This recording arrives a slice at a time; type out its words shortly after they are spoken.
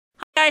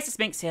guys, it's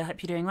Minx here,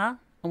 hope you're doing well,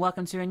 and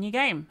welcome to a new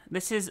game.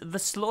 This is The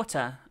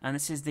Slaughter, and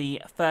this is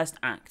the first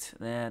act,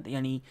 the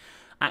only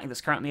act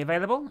that's currently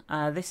available.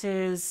 This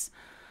is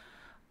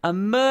a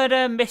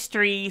murder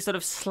mystery sort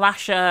of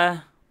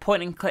slasher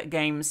point-and-click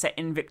game set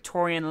in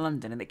Victorian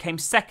London, and it came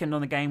second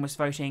on the Game Was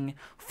Voting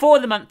for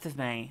the month of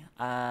May.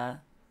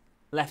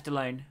 Left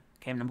Alone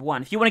came number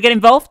one. If you want to get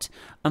involved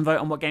and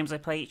vote on what games I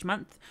play each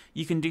month,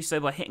 you can do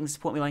so by hitting the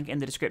support me link in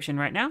the description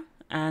right now,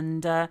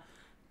 and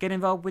get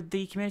involved with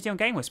the community on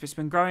Game Wisp. It's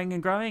been growing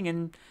and growing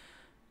and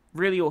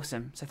really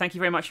awesome. So thank you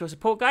very much for your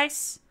support,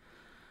 guys.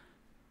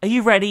 Are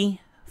you ready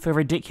for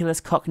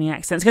ridiculous Cockney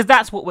accents? Because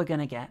that's what we're going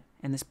to get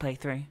in this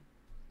playthrough.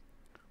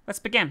 Let's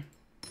begin.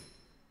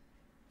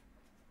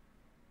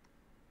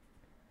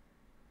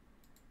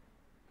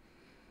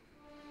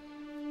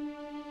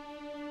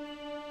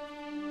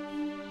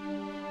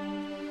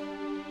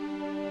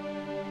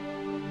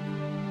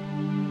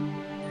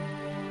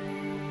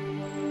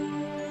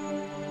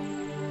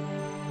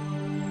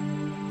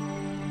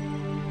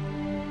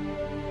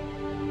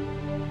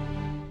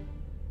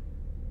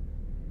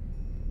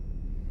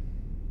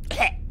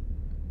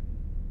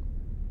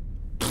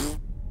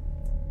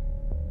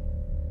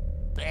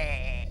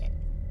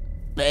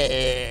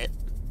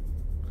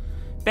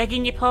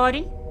 Begging your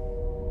pardon?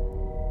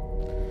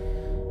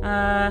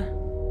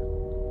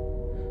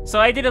 So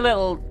I did a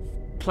little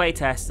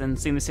playtest and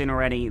seen the scene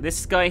already.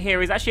 This guy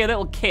here is actually a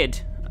little kid,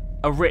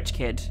 a rich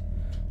kid,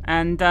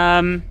 and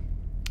they're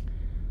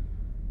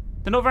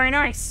not very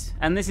nice.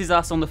 And this is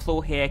us on the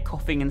floor here,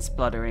 coughing and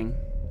spluttering.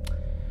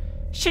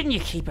 Shouldn't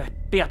you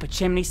be up a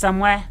chimney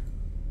somewhere?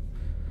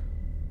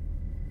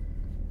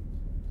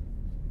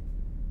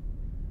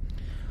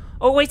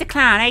 Always a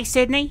clown, eh,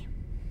 Sydney?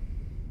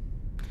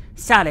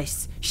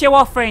 Sallis, show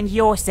our friend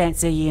your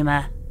sense of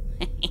humour.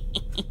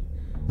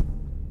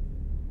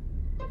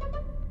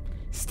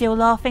 Still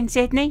laughing,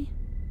 Sydney?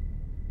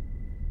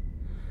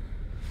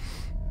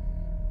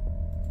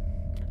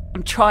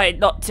 I'm trying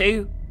not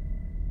to.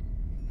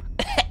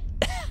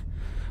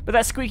 But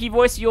that squeaky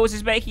voice of yours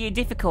is making it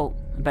difficult.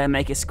 I better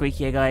make it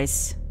squeakier,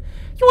 guys.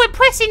 You're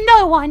impressing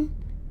no one.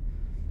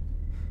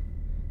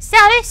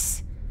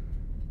 Sallis?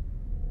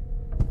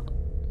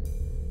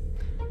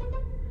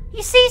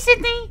 You see,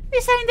 Sydney,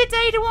 this ain't the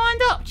day to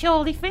wind up,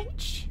 Charlie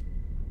Finch.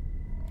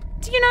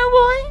 Do you know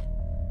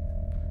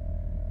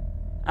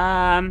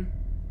why?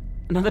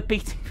 Another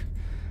beating.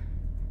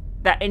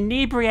 That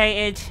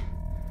inebriated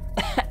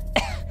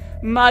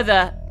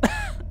mother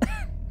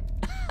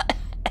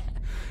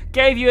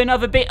gave you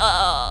another bit.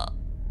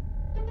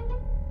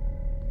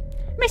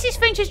 Mrs.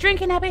 Finch's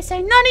drinking habit, so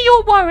none of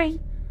your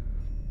worry.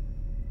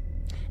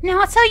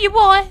 Now I'll tell you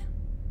why.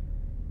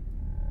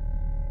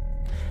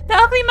 The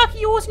ugly muck of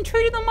yours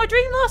intruded on my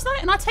dream last night,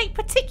 and I take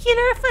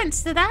particular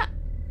offence to that.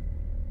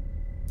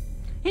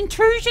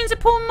 Intrusions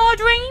upon my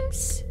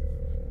dreams?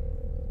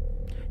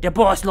 The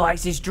boss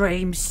likes his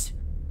dreams.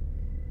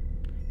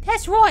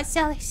 That's right,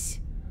 Sallis.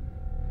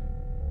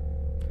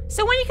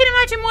 So when you can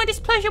imagine my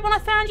displeasure when I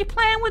found you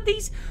playing with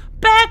these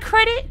bad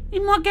credit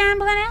in my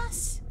gambling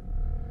house,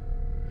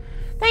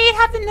 that you'd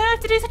have the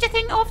nerve to do such a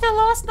thing after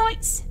last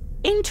night's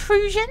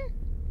intrusion?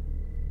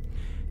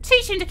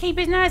 Teach him to keep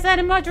his nose out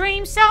of my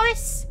dreams,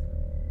 Sallis.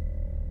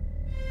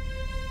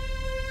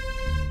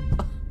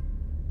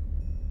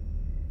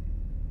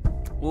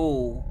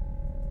 Ooh.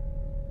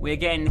 We're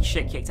getting the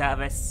shit kicked out of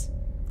us.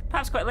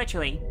 Perhaps quite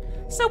literally.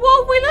 So what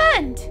have we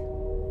learned?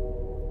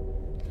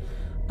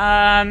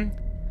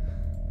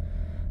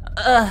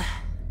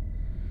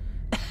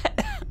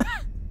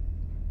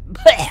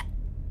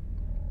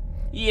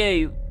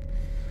 You.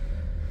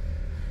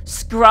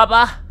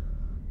 Scrubber.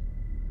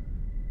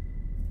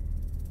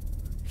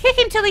 Kick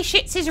him till he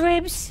shits his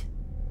ribs.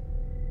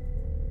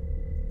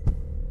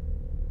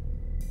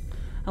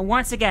 And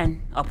once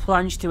again, I'll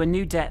plunge to a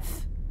new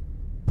depth.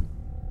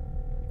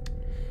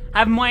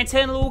 Have my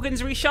internal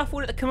organs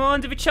reshuffled at the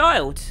command of a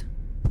child.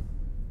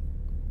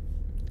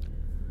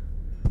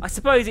 I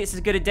suppose it's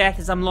as good a death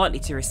as I'm likely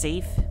to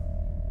receive.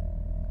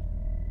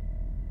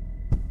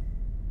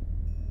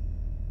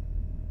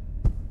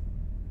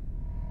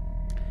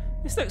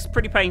 This looks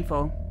pretty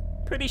painful.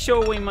 Pretty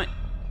sure we might...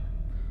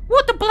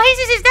 What the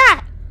blazes is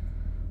that?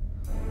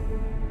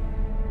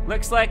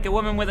 Looks like a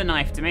woman with a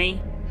knife to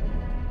me.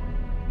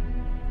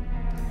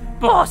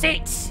 Boss,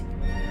 it's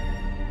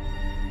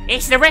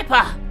the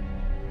Ripper!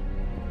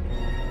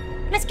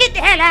 Let's get the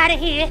hell out of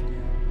here!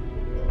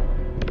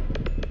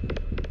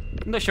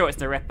 I'm not sure it's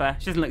the Ripper.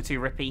 She doesn't look too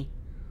rippy.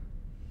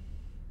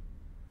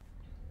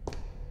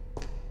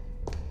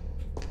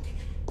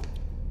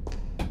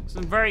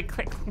 Some very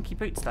click-clonky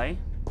boots, though.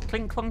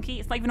 Clink-clonky?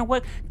 It's not even a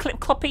word.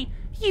 Clip-cloppy?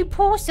 You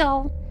poor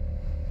soul.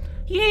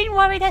 You needn't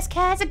worry, those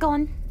cows are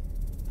gone.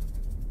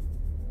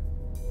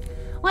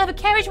 I have a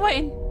carriage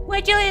waiting. Where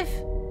do you live?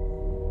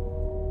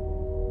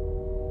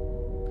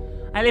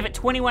 I live at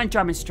 21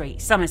 Drummond Street,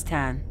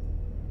 Somerstown.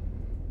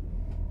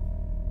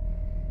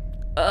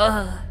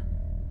 Ugh.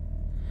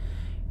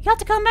 You have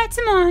to come back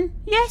tomorrow,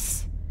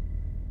 yes?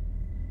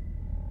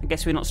 I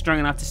guess we're not strong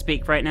enough to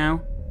speak right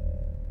now.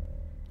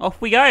 off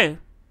we go.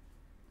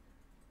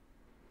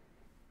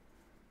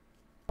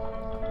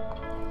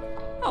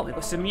 Oh, we've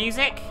got some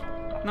music.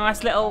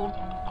 Nice little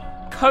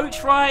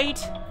coach ride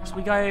as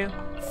we go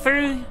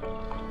through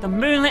the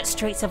moonlit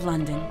streets of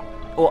London.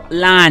 Or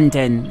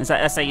London.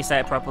 That's how you say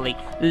it properly.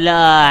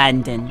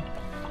 London.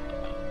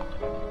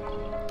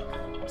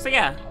 So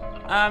yeah,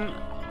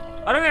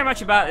 I don't know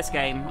much about this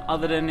game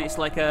other than it's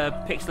like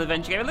a pixel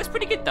adventure game. It looks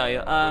pretty good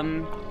though.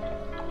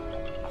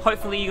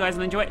 Hopefully you guys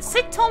will enjoy it.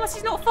 St. Thomas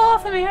is not far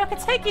from here. I could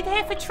take you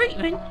there for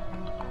treatment.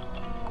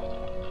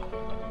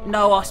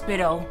 No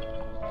hospital.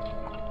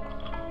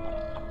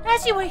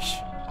 As you wish.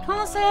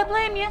 Can't say I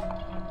blame you.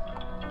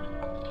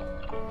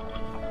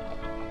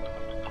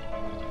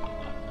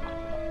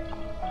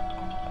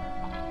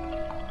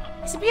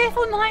 It's a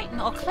beautiful night,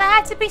 not a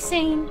cloud to be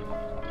seen.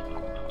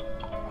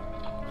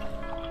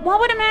 Why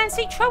would a man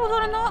seek trouble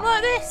on a night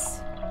like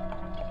this?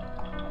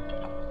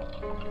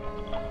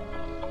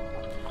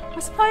 I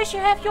suppose you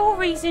have your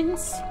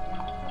reasons.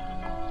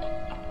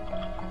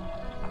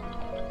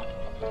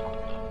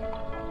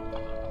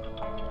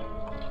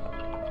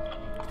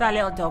 That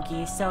little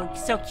doggy is so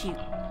cute.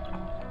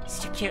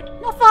 So cute.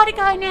 Not far to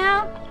go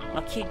now.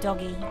 My cute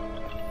doggy.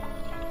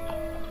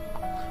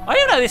 I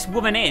don't know who this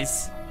woman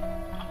is.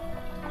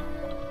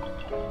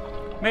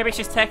 Maybe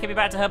she's taking me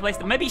back to her place.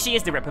 Maybe she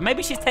is the Ripper.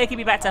 Maybe she's taking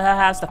me back to her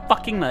house to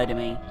fucking murder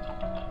me.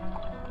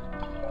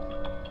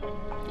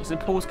 St.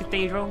 Paul's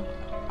Cathedral.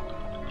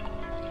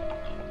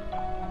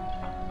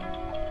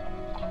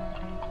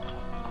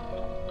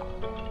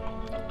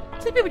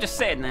 See people just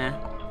sitting there.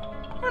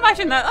 I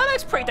imagine that. Oh,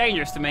 that's pretty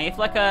dangerous to me. If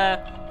like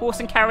a horse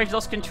and carriage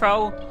lost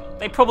control,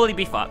 they'd probably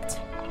be fucked.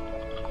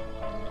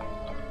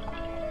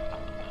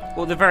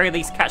 Or at the very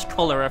least catch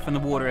cholera from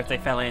the water if they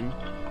fell in.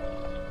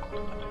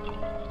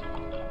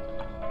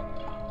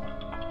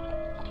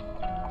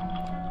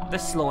 The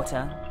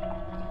Slaughter.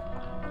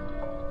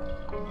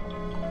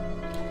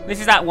 This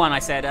is that one I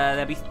said.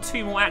 There'll be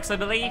 2 more acts, I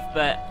believe,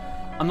 but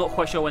I'm not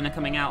quite sure when they're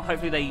coming out.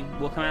 Hopefully they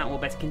will come out and we'll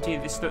better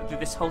continue this through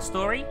this whole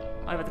story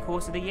over the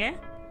course of the year.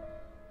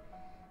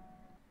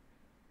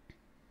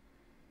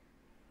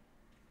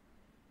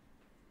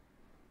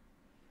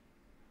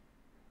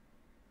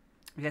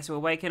 I guess we're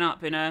waking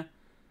up in a...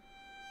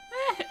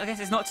 I guess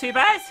it's not too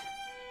bad.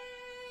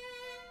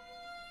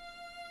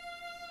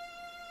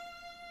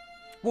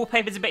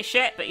 Wallpaper's a bit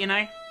shit, but you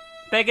know,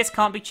 beggars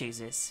can't be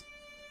choosers.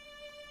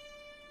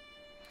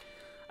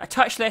 A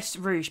touch less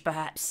rouge,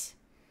 perhaps.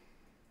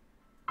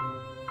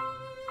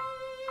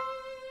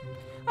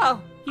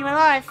 Oh, you're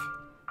alive.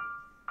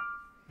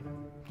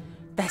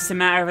 That's a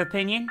matter of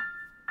opinion.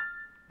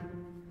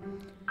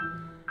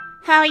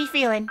 How are you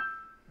feeling?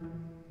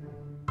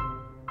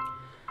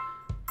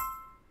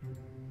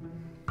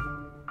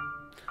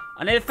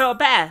 I never felt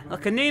better,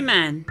 like a new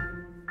man.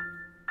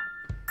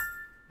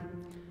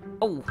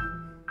 Oh.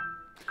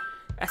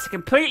 That's a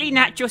completely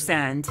natural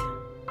sound.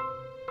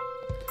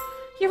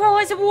 Your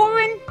eyes are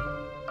watering.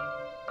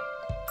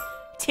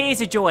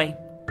 Tears of joy,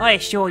 I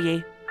assure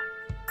you.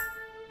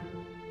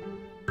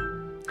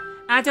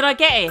 How did I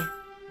get here?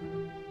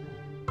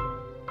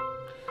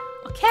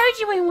 I carried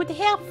you in with the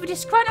help of a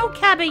disgruntled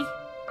cabbie.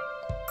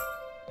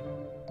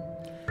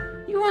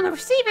 You were on the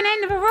receiving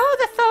end of a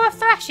rather thorough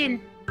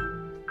thrashing.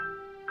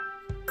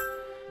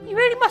 You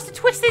really must have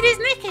twisted his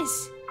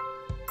knickers.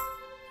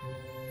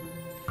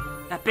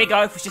 That big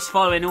oaf was just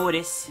following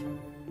orders.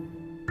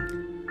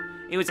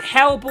 It was a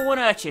hell-born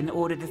urchin that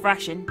ordered the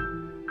thrashing.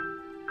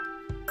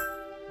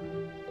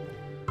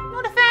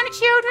 Not a fan of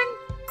children?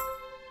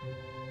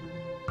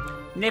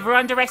 Never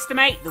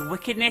underestimate the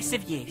wickedness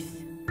of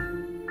youth.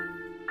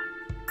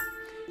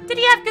 Did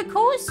he have good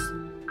cause?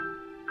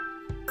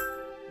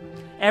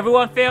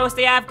 Everyone feels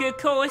they have good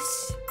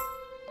cause.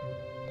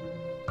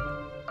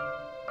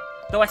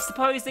 Though I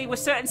suppose there were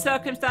certain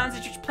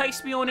circumstances which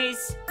placed me on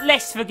his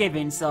less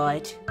forgiving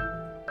side.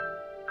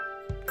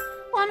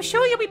 Well, I'm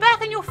sure you'll be back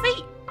on your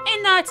feet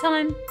in no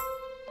time.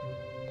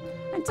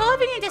 And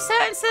diving into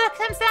certain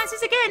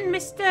circumstances again,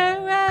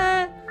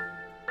 Mr.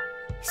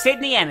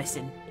 Sidney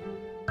Emerson.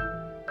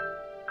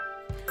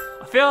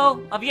 I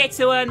feel I've yet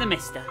to earn the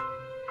mister.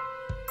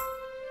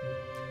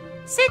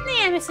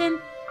 Sidney Emerson.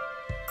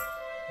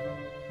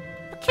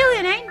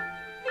 Peculiar name.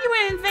 Are you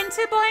an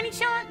inventor by any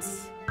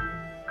chance?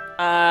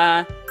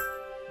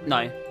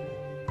 No.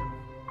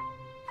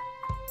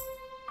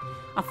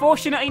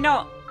 Unfortunately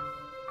not.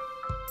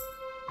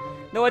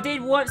 Though I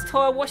did once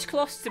tie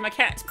washcloths to my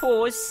cat's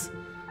paws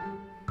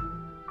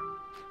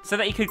so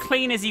that he could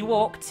clean as he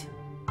walked.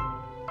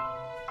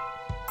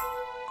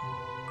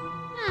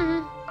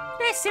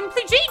 They're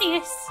simply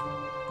genius.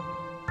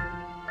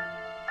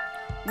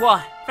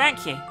 Why,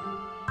 thank you.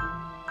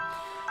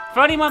 If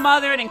only my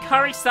mother had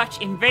encouraged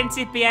such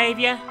inventive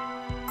behaviour.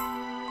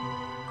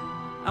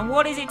 And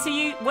what is it to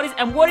you? What is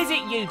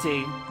it you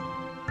do?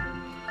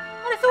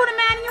 I'd have thought a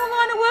man in your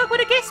line of work would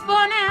have guessed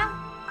by now.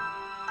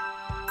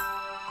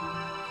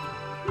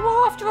 You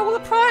are, after all, a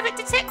private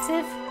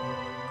detective.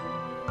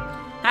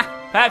 Ha!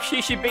 Perhaps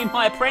you should be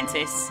my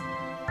apprentice.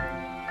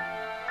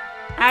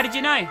 How did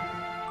you know?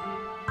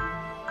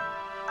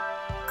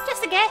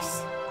 Just a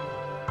guess.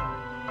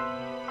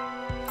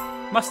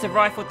 Must have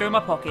rifled through my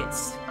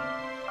pockets.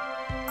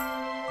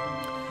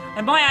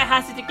 And might I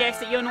hazard to guess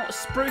that you're not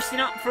sprucing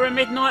up for a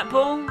midnight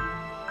ball?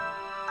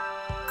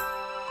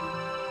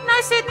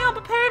 No, Sydney, I'm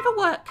preparing for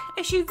work,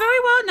 as you very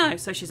well know.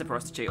 So she's a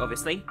prostitute,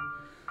 obviously.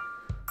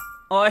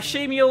 I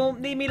assume you'll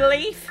need me to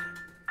leave?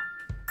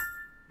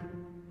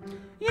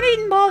 You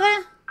needn't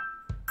bother.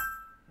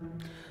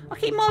 I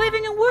keep my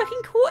living and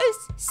working quarters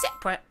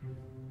separate.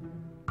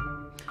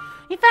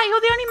 In fact,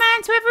 you're the only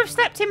man to ever have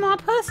slept in my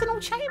personal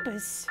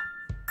chambers.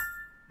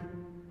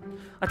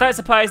 I don't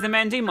suppose the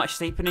men do much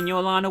sleeping in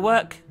your line of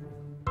work.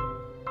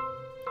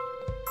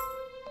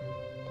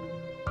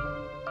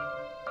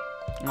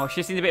 Oh,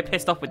 she seemed a bit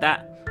pissed off with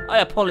that. I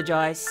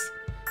apologise.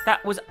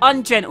 That was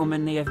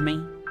ungentlemanly of me.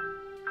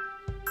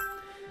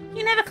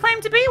 You never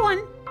claimed to be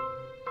one.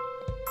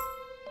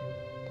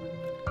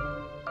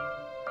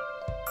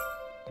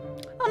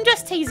 I'm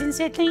just teasing,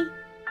 Sidney.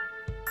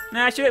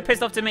 Nah, she looked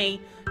pissed off to me.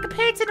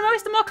 Compared to the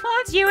most of my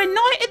clients, you're a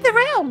knight in the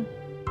realm.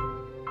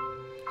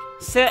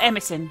 Sir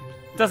Emerson.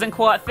 Doesn't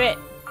quite fit.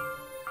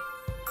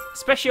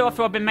 Especially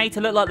after I've been made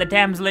to look like the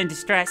damsel in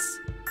distress.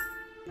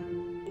 A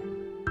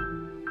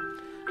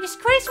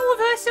disgraceful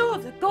reversal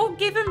of the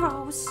God-given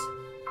roles.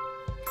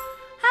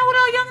 How would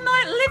our young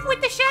knight live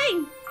with the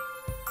shame?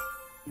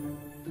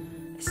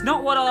 It's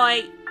not what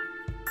I...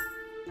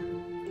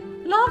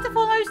 Laughter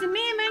follows the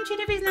mere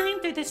mention of his name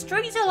through the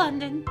streets of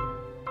London.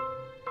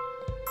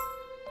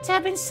 To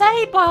have been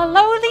saved by a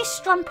lowly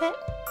strumpet.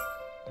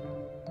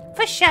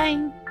 For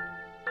shame.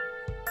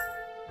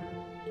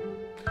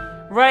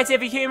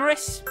 Relatively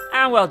humorous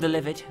and well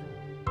delivered.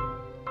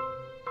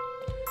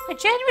 A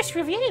generous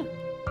review.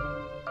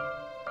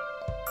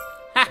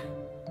 Ha!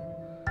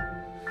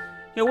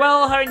 You're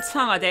well honed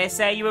tongue, I dare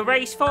say. You were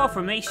raised far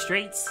from these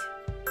streets.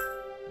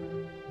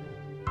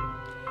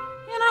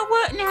 You're not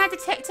work now,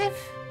 detective.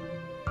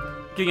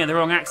 Giving you the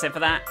wrong accent for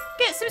that.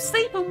 Get some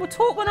sleep and we'll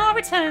talk when I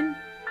return.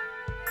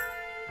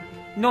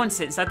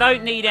 Nonsense, I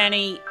don't need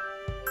any...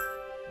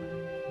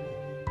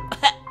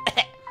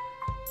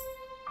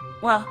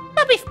 Well,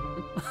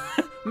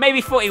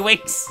 maybe 40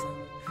 weeks.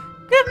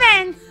 Good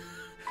man.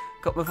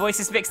 Got my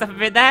voices mixed up a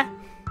bit there.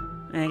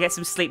 Get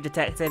some sleep,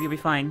 detective, you'll be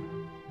fine.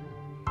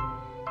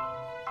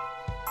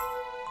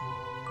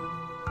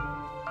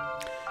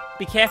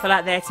 Be careful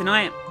out there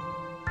tonight.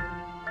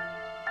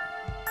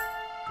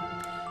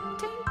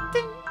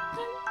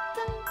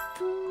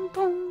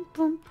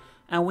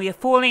 And we are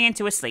falling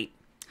into a sleep.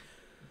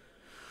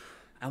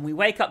 And we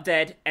wake up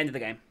dead, end of the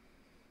game.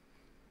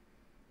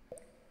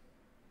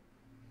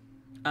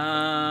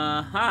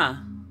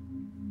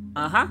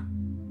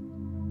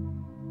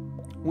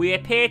 We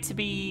appear to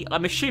be...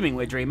 I'm assuming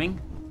we're dreaming,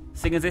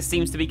 seeing as this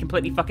seems to be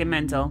completely fucking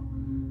mental.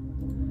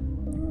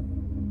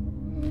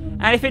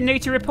 Anything new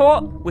to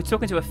report? We're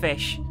talking to a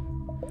fish.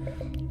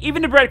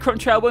 Even the breadcrumb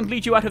trail won't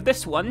lead you out of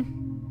this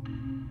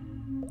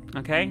one.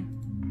 Okay.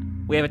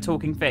 We have a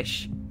talking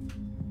fish.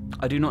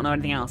 I do not know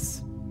anything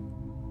else.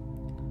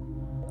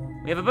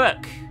 We have a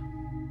book.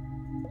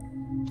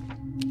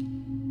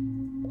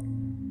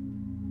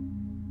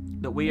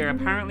 That we are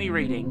apparently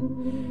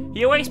reading.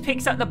 He always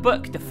picks up the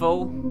book, the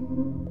fool.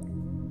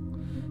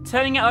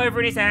 Turning it over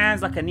in his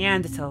hands like a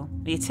Neanderthal.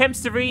 He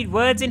attempts to read,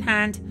 words in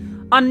hand,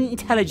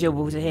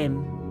 unintelligible to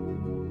him.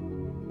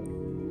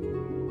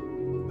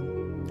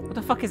 What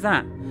the fuck is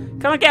that?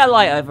 Can I get a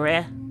light over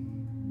here?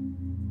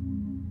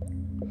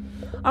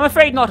 I'm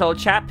afraid not, old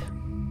chap.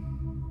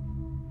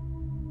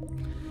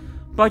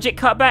 Budget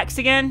cutbacks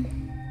again?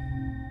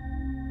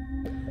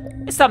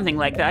 It's something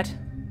like that.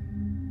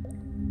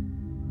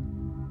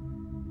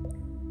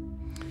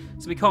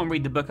 So we can't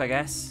read the book, I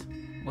guess.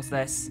 What's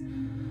this?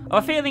 I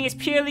have a feeling it's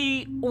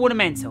purely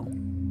ornamental.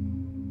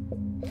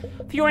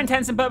 For your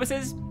intents and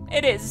purposes,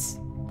 it is.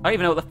 I don't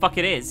even know what the fuck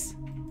it is.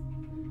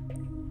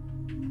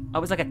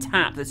 Oh, it's like a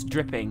tap that's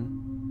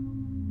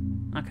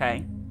dripping.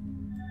 Okay.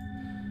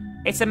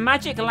 It's a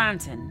magic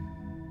lantern.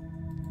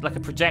 Like a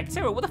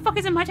projector? What the fuck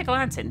is a magic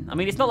lantern? I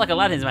mean, it's not like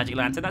Aladdin's magic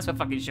lantern, that's for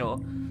fucking sure.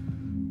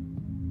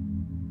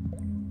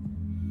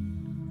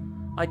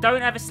 I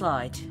don't have a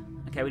slide.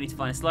 Okay, we need to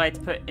find a slide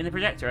to put in the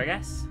projector, I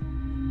guess.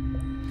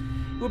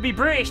 It would be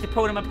British to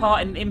pull them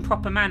apart in an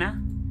improper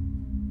manner.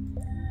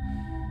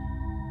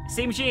 It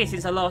seems years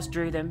since I last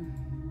drew them.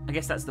 I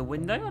guess that's the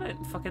window? I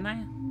don't fucking know.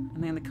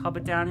 And then the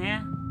cupboard down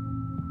here.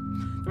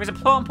 There is a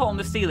plant pot on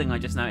the ceiling, I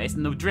just noticed,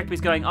 and the drip is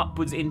going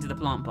upwards into the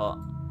plant pot.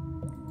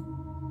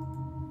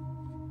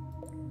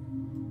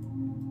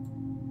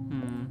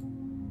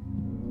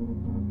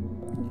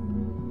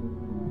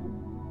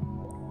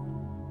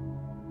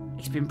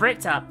 It's been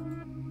bricked up.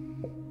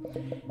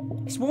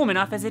 It's warm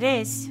enough as it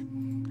is.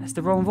 That's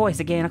the wrong voice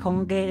again. I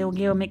can't get it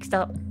all mixed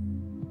up.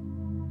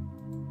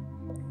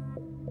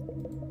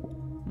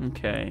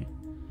 Okay.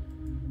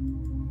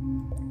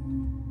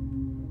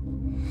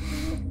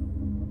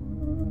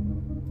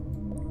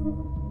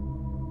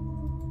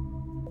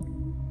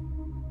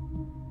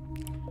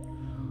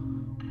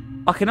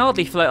 I can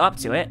hardly float up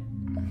to it.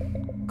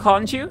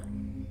 Can't you?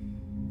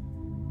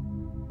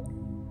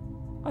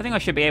 I think I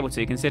should be able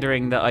to,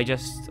 considering that I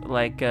just,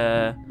 like,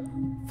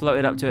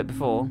 floated up to it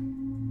before.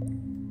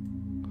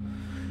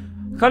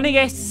 Can't you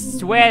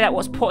guess where that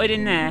was putted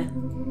in there?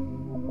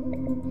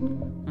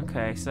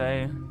 Okay,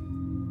 so...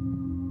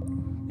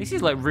 This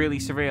is, like, really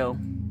surreal.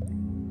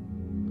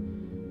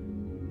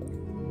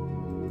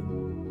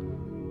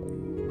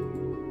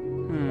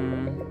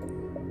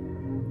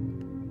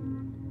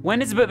 When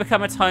does the book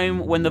become a tome?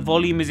 When the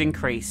volume is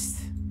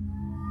increased.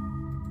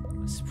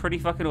 It's pretty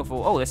fucking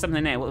awful. Oh, there's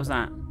something there. What was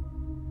that?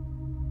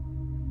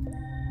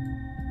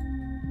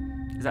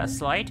 Is that a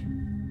slide?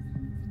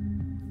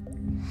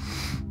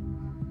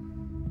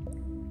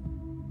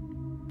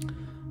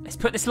 Let's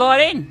put the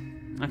slide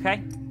in.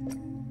 Okay.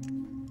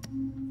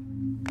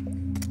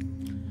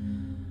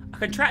 A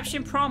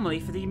contraption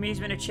primarily for the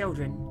amusement of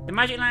children. The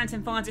magic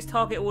lantern finds its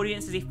target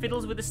audience as he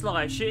fiddles with the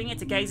slide, shooting it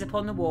to gaze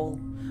upon the wall.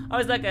 Oh,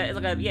 it's like a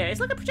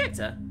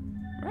projector,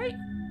 right?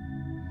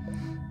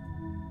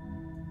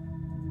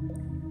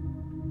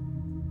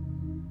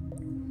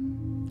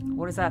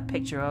 What is that a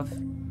picture of?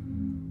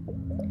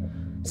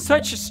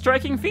 Such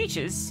striking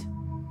features.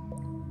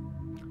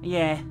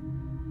 Yeah.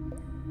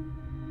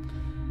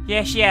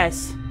 Yeah, she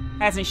has,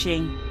 hasn't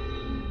she?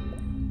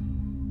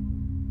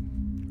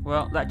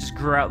 Well, that just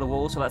grew out the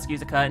wall, so let's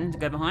use the curtain to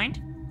go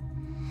behind.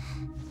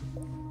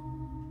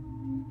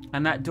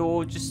 And that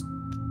door just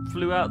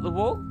flew out the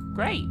wall.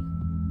 Great.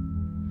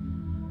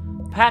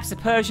 Perhaps the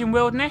Persian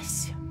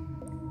wilderness?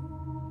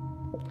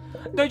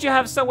 Don't you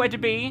have somewhere to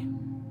be?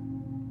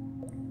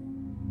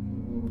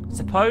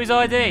 Suppose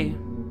I do.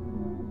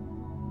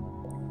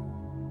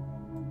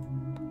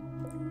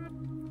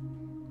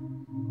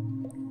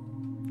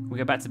 We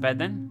go back to bed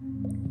then?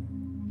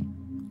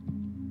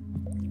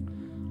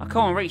 I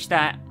can't reach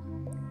that.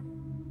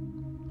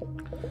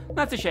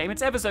 That's a shame,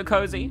 it's ever so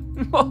cozy.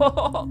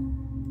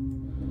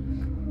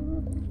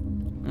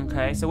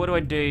 Okay, so what do I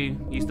do?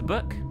 Use the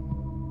book?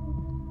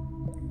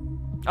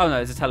 Oh no,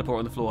 there's a teleporter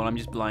on the floor and I'm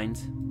just blind.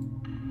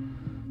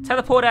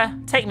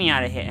 Teleporter, take me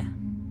out of here.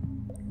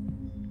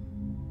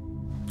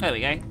 There we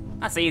go.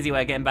 That's the easy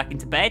way of getting back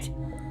into bed.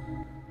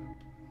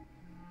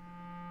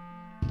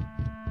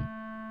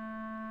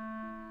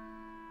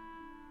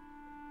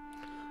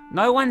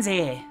 No one's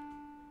here.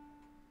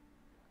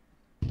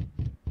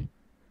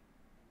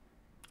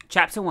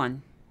 Chapter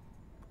 1.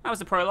 That was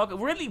the prologue. A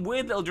really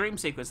weird little dream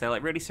sequence there,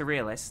 like really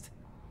surrealist.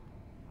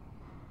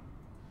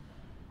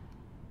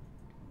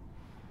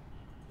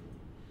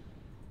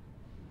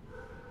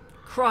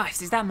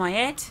 Christ, is that my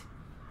head?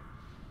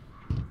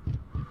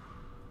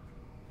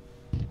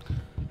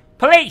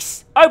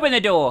 Police! Open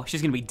the door!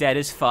 She's gonna be dead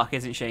as fuck,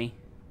 isn't she?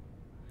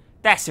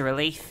 That's a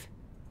relief.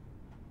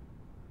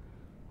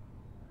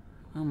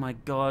 Oh my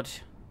god.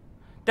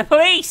 The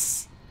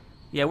police!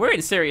 Yeah, we're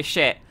in serious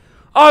shit.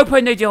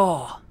 Open the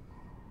door!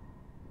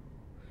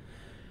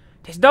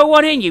 There's no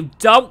one in, you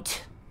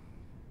dolt!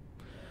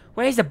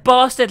 Where's the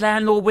bastard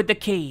landlord with the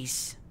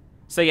keys?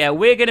 So yeah,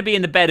 we're gonna be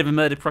in the bed of a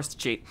murdered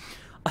prostitute.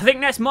 I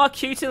think that's my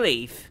cue to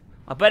leave.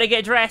 I better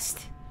get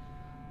dressed.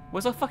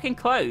 Where's our fucking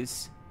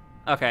clothes?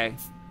 Okay.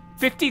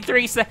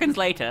 53 seconds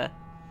later.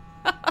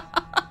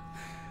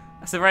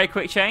 That's a very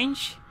quick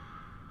change.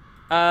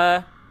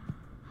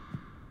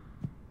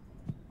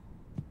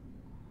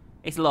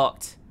 It's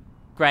locked.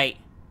 Great.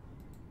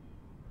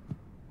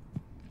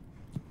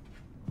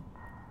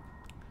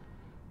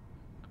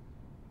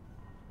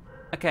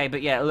 Okay,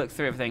 but yeah, look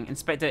through everything.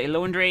 Inspect dirty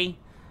laundry.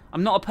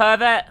 I'm not a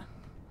pervert.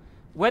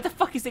 Where the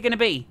fuck is it gonna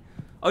be?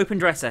 Open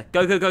dresser.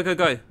 Go, go, go, go,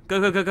 go. Go,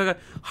 go, go, go, go.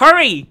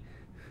 Hurry!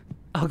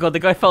 Oh god, the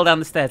guy fell down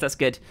the stairs. That's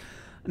good.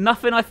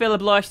 Nothing I feel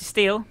obliged to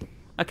steal.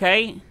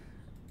 Okay.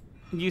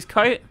 Use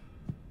coat.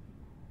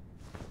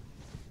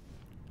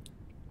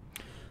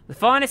 The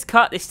finest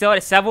cut this side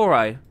is Savile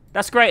Row.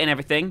 That's great and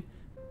everything.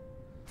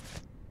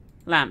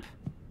 Lamp.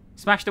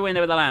 Smash the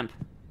window with a lamp.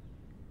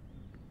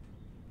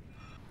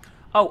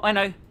 Oh, I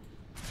know.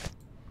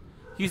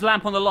 Use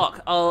lamp on the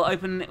lock. I'll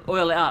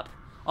oil it up.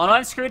 I'll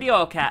unscrew the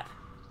oil cap.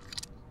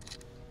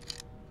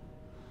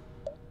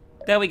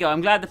 There we go. I'm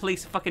glad the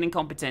police are fucking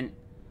incompetent.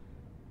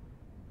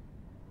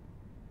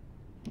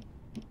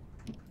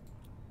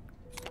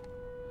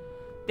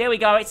 There we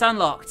go. It's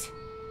unlocked.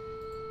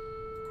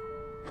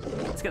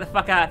 Let's get the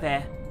fuck out of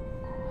here.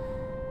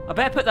 I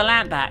better put the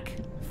lamp back.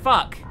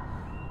 Fuck.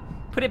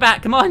 Put it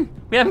back. Come on.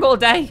 We haven't got all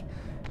day.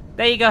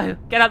 There you go.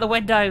 Get out the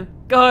window.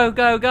 Go,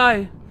 go,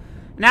 go.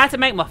 Now to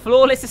make my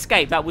flawless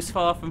escape. That was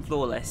far from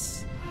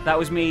flawless. That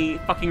was me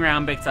fucking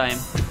around big time.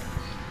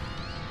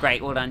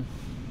 Great. Well done.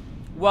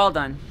 Well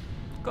done.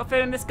 Got a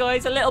feeling this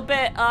guy's a little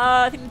bit,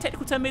 I think the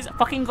technical term is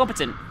fucking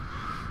incompetent.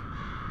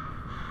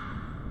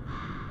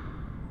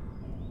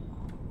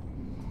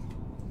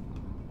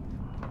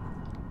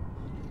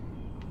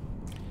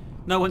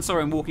 No one saw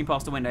him walking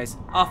past the windows.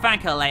 I'll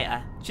thank her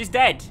later. She's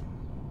dead.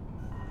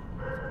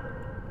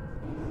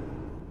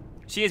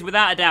 She is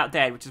without a doubt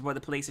dead, which is why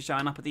the police are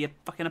showing up at the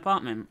fucking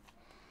apartment.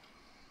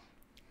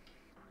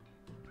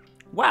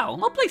 Wow,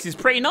 our place is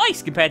pretty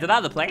nice compared to that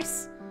other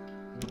place.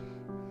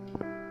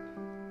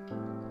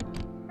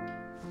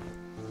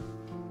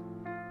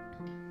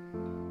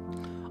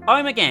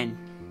 Home again.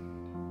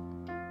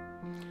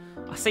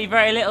 I see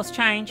very little's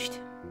changed.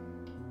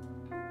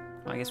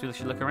 I guess we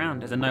should look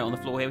around. There's a note on the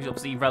floor here which is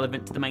obviously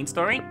relevant to the main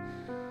story.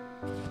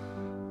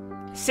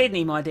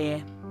 Sydney, my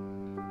dear.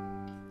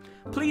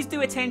 Please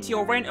do attend to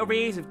your rent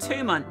arrears of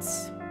 2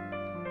 months.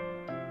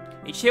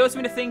 It chills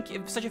me to think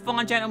of such a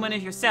fine gentleman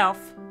as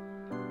yourself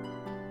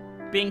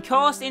being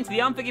cast into the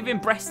unforgiving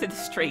breast of the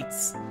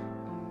streets.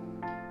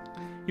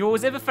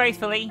 Yours ever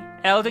faithfully,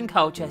 Eldon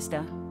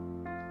Colchester.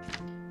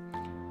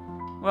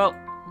 Well,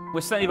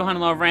 we're certainly behind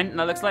on our rent, and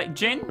that looks like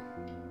gin.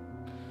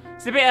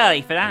 It's a bit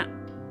early for that.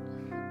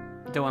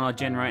 Don't want our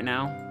gin right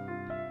now.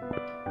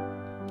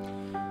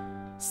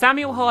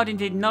 Samuel Harding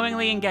did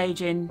knowingly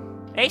engage in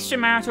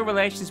extramarital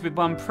relations with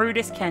one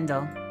Prudis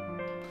Kendall.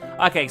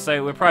 Okay,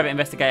 so we're a private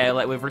investigator,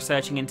 like we're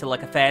researching into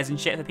like affairs and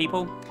shit for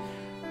people.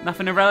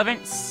 Nothing of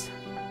relevance.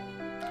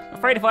 I'm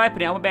afraid if I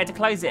open it, I won't be able to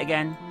close it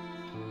again.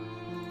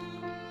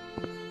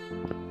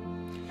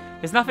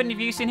 There's nothing of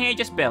use in here,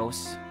 just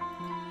bills.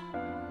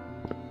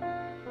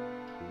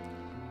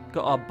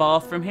 Got our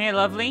bathroom here,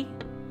 lovely.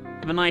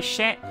 Have a nice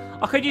shit.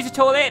 I could use a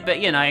toilet, but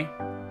you know.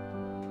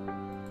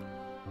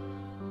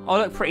 I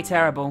look pretty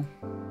terrible.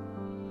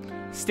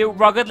 Still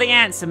ruggedly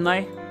handsome,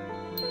 though.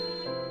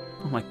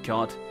 Oh my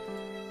god.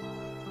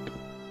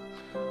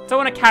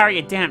 Don't want to carry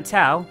a damp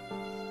towel.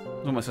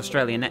 Almost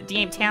Australian, that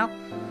damp towel.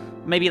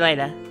 Maybe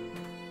later.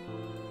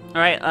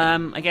 Alright,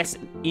 I guess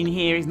in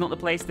here is not the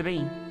place to be.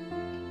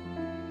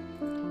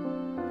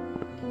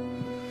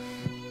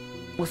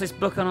 What's this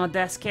book on our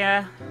desk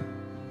here?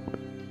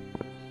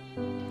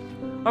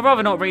 I'd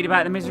rather not read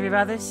about the misery of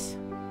others.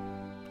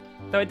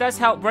 Though it does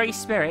help raise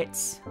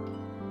spirits.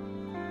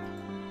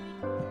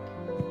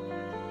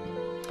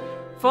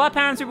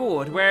 £5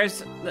 reward,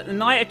 whereas the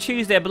night of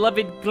Tuesday, a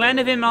beloved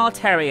Glenavon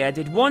Terrier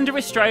did wander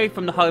astray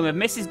from the home of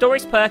Mrs.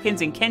 Doris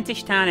Perkins in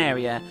Kentish Town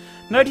area.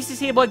 Notice is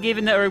hereby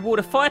given that a reward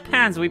of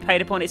 £5 will be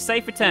paid upon its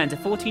safe return to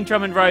 14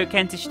 Drummond Road,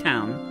 Kentish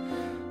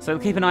Town. So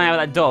keep an eye out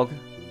for that dog.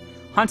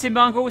 Hunting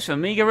mongrels for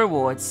meagre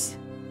rewards.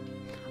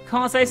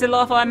 Can't say it's a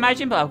laugh I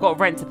imagine, but I've got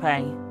rent to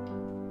pay.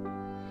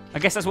 I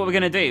guess that's what we're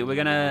going to do. We're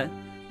going to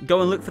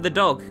go and look for the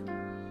dog.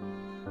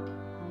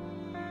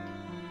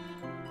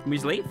 Can we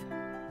just leave?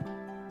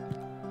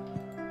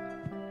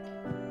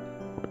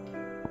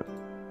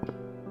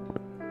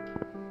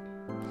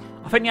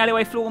 I think the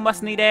alleyway floor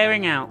must need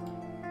airing out.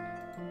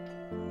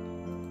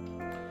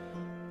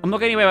 I'm not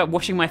going anywhere about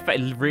washing my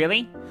face.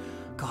 Really?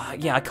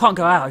 God, yeah, I can't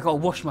go out. I gotta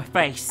wash my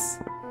face.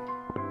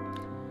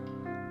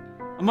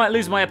 I might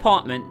lose my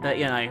apartment, but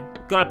you know,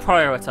 gotta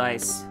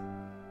prioritize.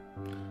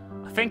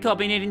 I think I'll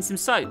be needing some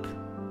soap.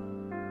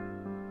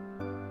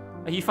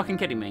 Are you fucking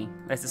kidding me?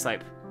 There's the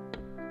soap.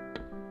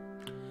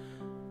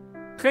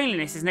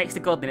 Cleanliness is next to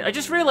godliness. I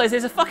just realised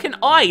there's a fucking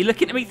eye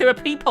looking at me through a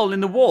peephole in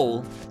the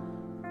wall.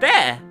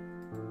 There!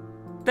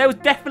 There was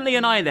definitely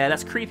an eye there.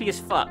 That's creepy as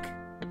fuck.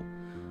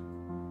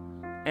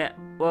 Yeah,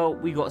 well,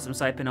 we got some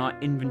soap in our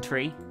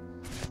inventory.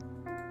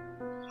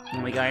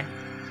 There we go.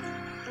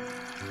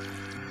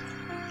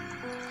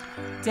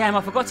 Damn,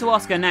 I forgot to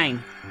ask her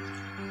name.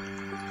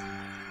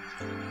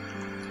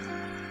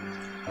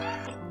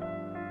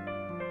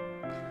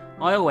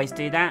 I always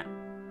do that.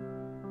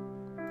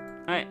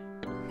 Alright.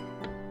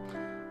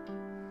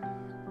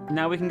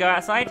 Now we can go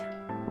outside.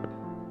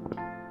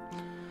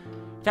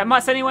 If that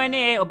might's anywhere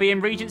near, it'll be in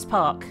Regent's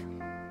Park.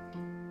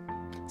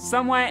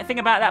 Somewhere,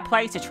 think about that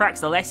place attracts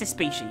the lesser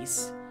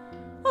species.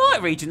 I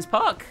like Regent's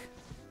Park.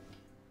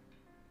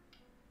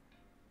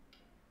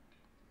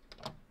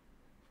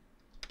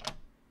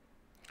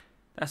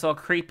 That's our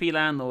creepy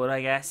landlord,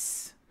 I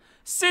guess.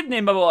 Sydney,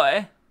 my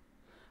boy.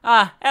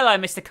 Ah, hello,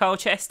 Mr.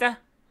 Colchester.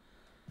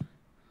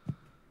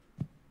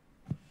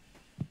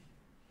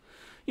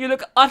 You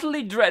look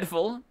utterly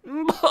dreadful.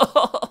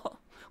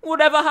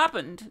 Whatever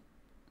happened?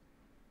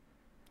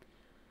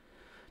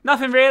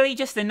 Nothing really,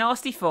 just a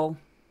nasty fall.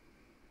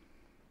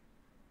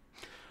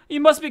 You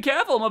must be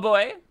careful, my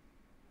boy.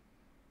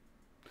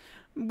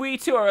 We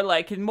two are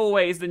alike in more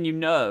ways than you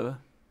know.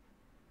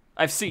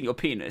 I've seen your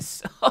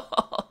penis.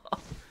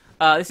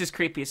 This is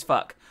creepy as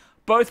fuck.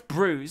 Both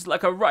bruised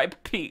like a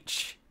ripe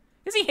peach.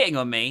 Is he hitting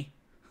on me?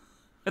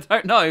 I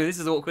don't know, this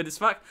is awkward as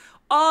fuck.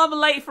 I'm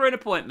late for an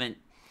appointment.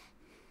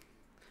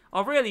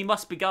 I really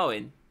must be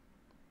going.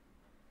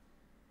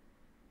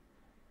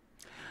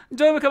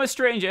 Don't become a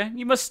stranger.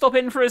 You must stop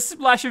in for a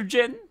splash of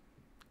gin.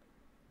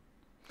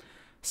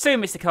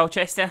 Soon, Mr.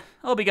 Colchester.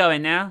 I'll be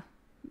going now.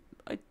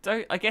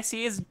 I guess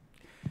he is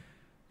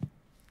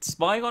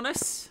spying on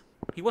us.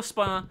 He was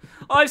spying on...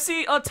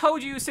 I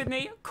told you,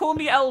 Sydney. Call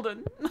me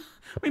Eldon.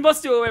 We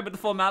must do away with the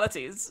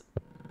formalities.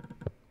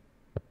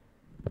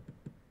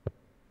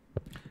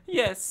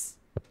 Yes.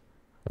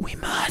 We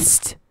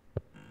must.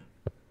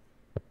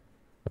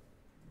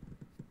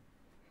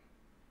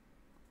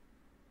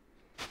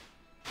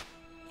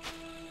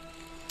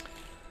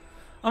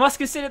 I must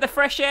consider the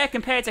fresh air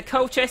compared to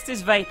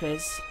Colchester's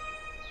vapours.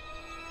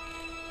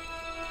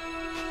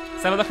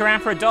 Let's have a look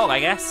around for a dog, I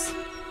guess.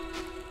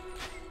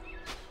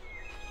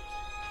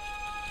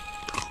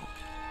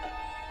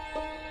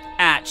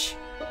 Atch.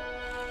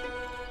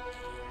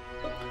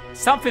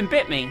 Something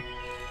bit me.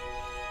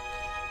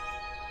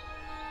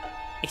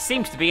 It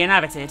seems to be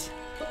inhabited.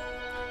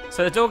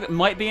 So the dog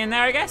might be in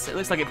there, I guess? It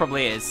looks like it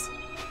probably is.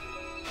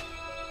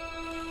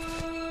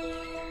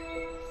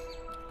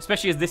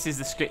 Especially as this is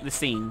the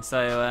scene,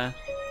 so...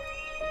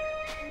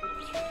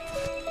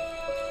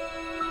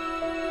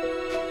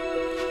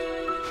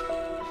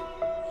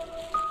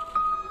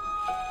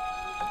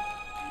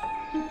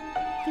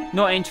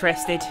 Not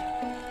interested.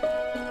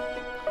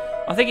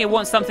 I think it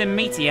wants something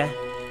meatier.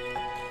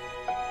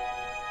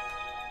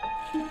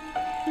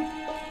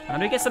 How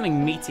do we get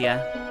something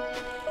meatier?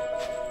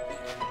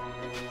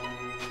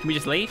 Can we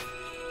just leave?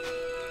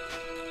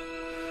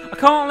 I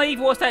can't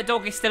leave whilst that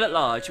dog is still at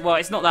large. Well,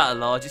 it's not that at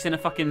large. It's in a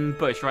fucking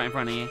bush right in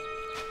front of you.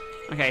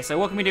 Okay, so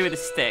what can we do with the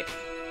stick?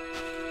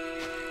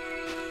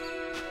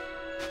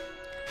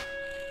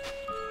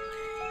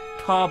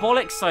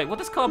 Carbolic site. What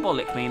does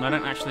carbolic mean? I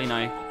don't actually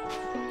know.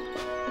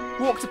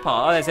 Walk to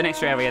park. Oh, there's an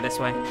extra area this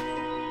way.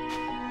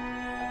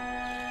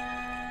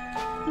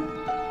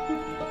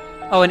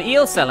 Oh, an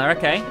eel cellar.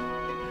 Okay.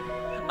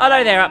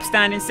 Hello there,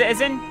 upstanding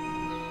citizen.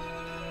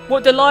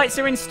 What delights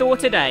are in store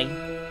today?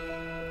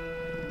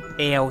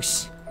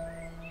 Eels.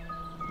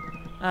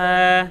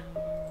 I'll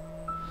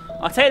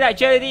take that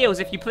jellied eels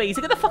if you please.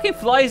 Look at the fucking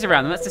flies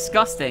around them. That's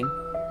disgusting.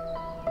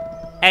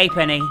 A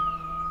penny.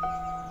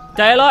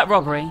 Daylight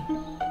robbery.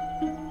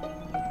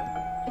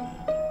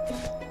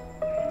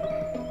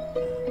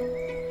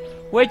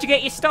 Where'd you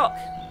get your stock?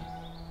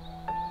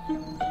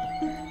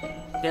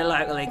 They're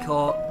locally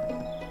caught.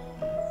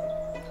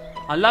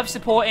 I love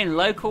supporting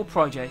local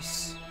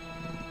produce.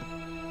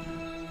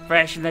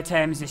 Fresh from the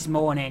Thames this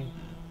morning.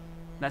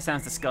 That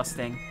sounds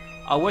disgusting.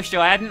 I wish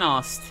I hadn't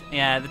asked.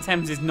 Yeah, the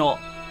Thames is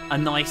not a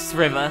nice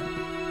river.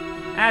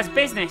 How's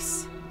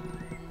business?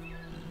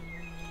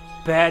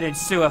 Better than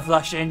sewer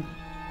flushing.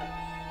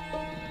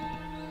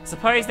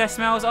 Suppose their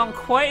smells aren't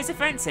quite as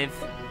offensive.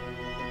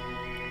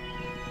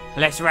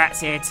 Less rats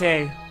here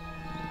too.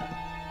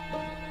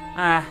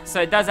 Ah,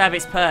 so it does have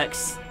its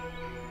perks.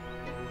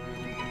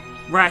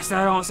 Rats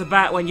don't answer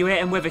back when you hit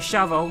them with a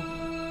shovel.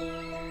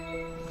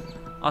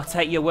 I'll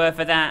take your word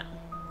for that.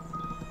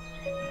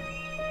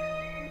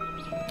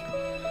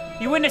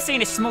 You wouldn't have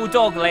seen a small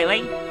dog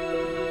lately.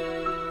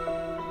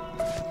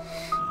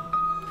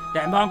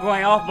 That mongrel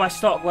ate off my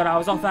stock when I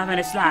was off having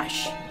a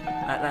slash.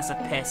 That's a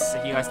piss,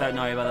 if you guys don't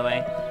know, by the way.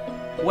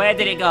 Where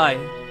did it go?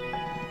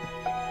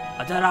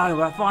 I don't know,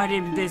 but I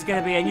find there's going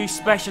to be a new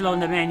special on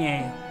the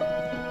menu.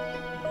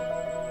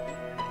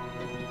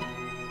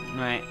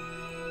 Right.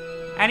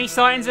 Any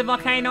sightings of my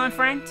canine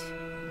friend?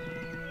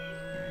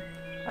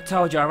 I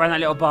told you, I ran that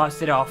little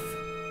bastard off.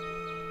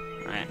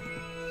 Right.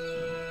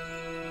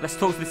 Let's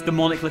talk to this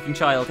demonic looking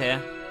child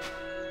here.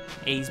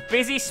 He's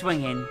busy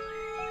swinging.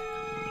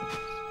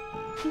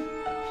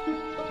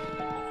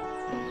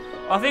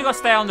 I think I'll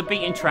stay on the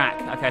beaten track.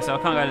 Okay, so I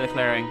can't go to the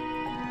clearing.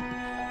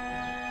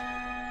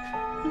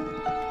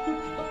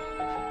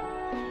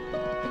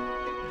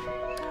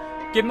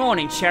 Good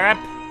morning, cherub.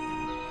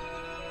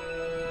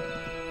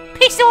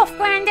 Piss off,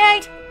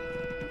 Grandad!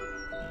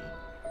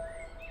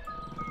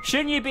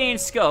 Shouldn't you be in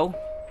school?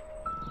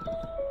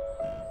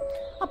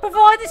 I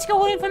provide the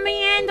schooling for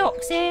me and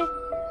Ox here.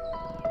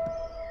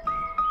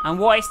 And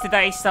what is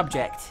today's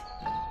subject?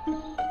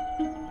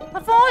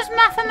 Revised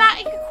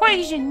mathematical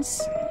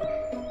equations.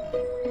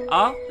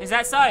 Oh, is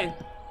that so?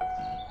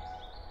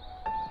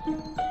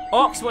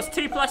 Ox, what's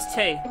 2 plus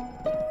 2?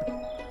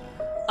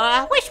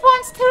 Which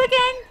one's 2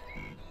 again?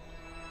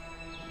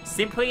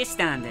 Simply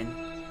astounding.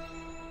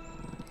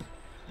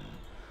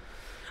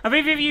 Have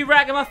either of you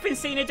ragamuffins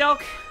seen a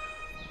dog?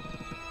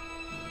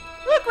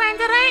 Look,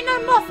 Grandad, I ain't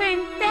no muffin.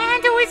 The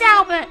handle is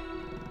Albert.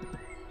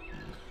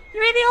 You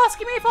really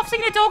asking me if I've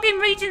seen a dog in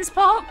Regent's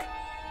Park?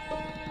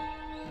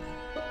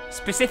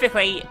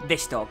 Specifically,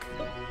 this dog.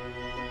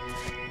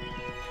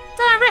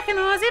 Don't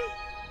recognise him.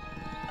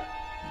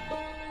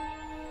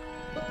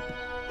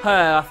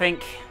 Her, I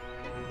think.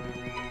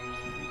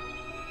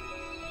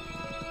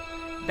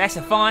 That's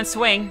a fine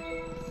swing.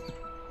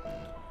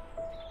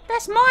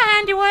 That's my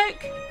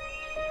handiwork.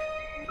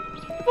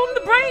 If I'm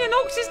the brain and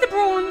Ox is the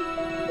brawn.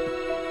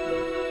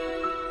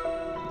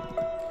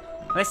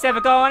 Let's have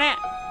a go on it.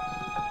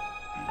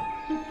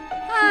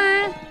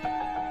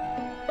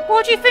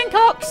 What do you think,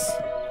 Ox?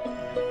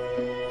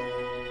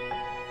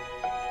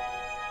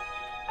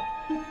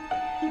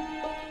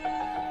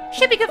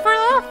 Should be good for a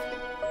laugh.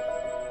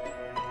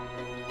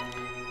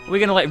 We're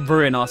gonna like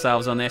ruin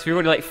ourselves on this. We've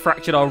already like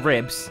fractured our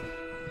ribs.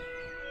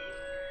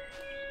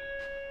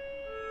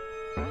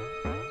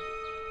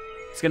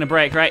 It's gonna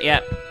break, right?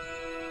 Yep.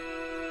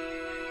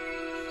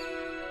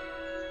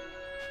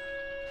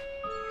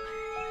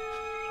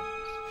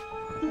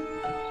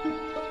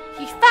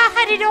 You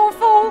fat-headed old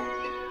fool!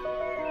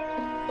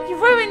 You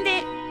ruined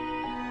it!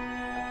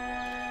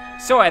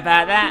 Sorry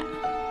about that.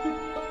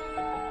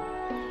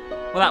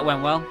 Well, that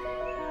went well.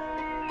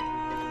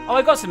 Oh,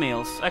 I got some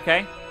eels.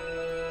 Okay.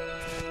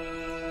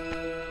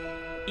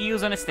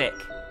 Eels on a stick.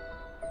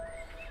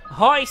 A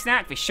hearty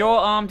snack for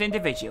short-armed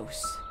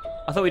individuals.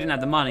 I thought we didn't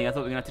have the money. I thought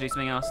we were going to have to do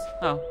something else.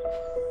 Oh.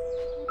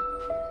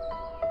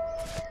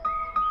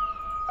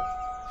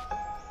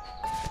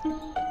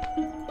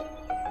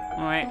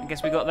 Alright, I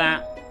guess we got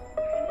that.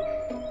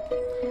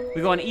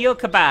 We got an eel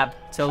kebab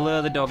to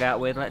lure the dog out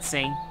with. Let's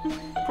see.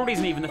 Probably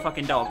isn't even the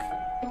fucking dog.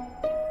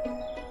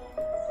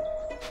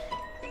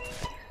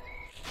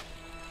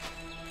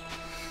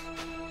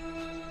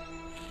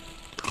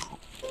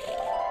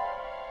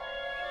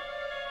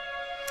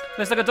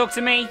 Looks like a dog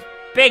to me.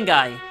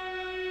 Bingo.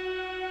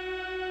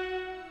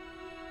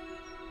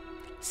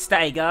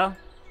 Stay, girl.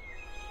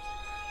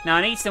 Now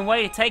I need some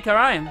way to take her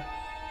home.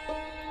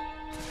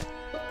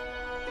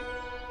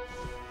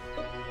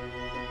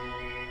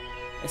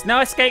 There's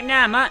no escape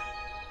now, Matt.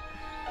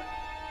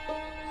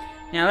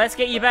 Now let's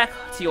get you back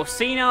to your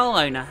senile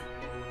owner.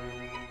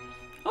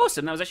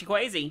 Awesome, that was actually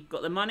quite easy.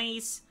 Got the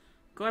monies,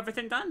 got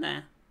everything done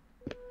there.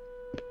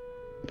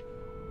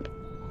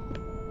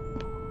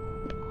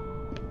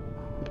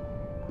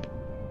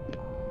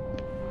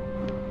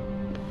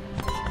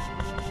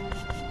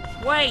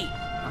 Wait!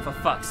 Oh, for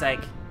fuck's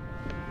sake.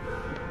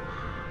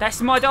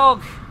 That's my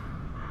dog!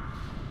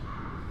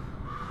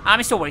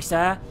 I'm sorry,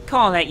 sir.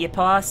 Can't let you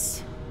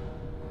pass.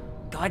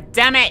 God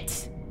damn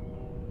it!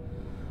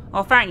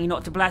 Oh, thank you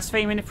not to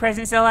blaspheme in the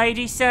presence of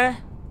ladies, sir.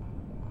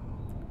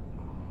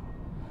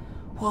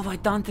 What have I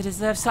done to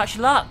deserve such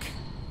luck?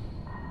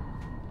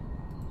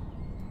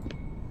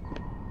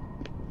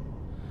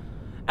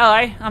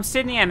 Hello, I'm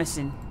Sydney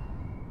Emerson.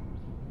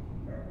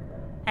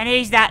 And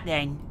who's that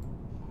then?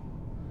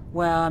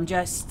 Well, I'm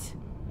just...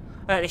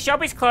 the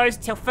shop is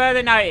closed till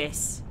further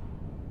notice.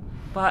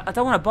 But I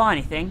don't want to buy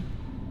anything.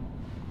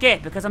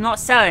 Good, because I'm not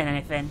selling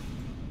anything.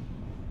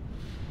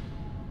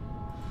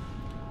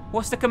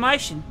 What's the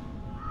commotion?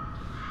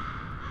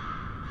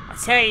 I'll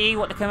tell you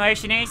what the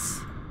commotion is.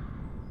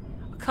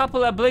 A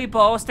couple of blue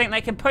balls think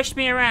they can push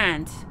me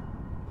around.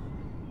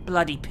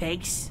 Bloody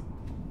pigs.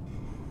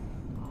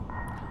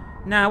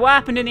 Now, what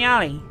happened in the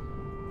alley?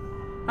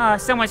 Oh,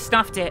 someone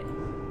stuffed it.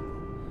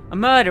 A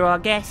murder, I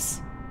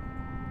guess.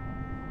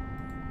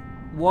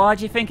 Why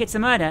do you think it's a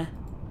murder?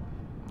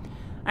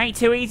 Ain't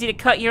too easy to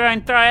cut your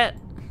own throat.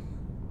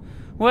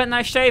 Weren't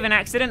no shaving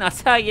accident, I'll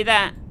tell you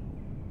that.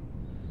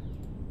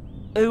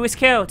 Who was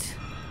killed?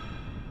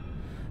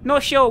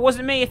 Not sure, it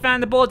wasn't me who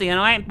found the body and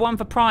I ain't one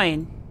for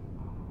prying.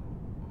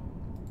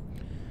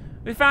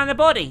 We found the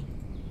body?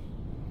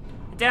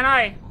 I don't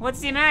know,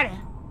 what's the matter?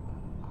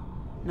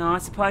 No, I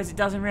suppose it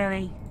doesn't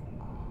really.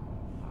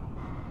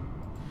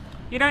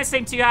 You don't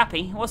seem too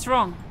happy, what's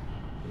wrong?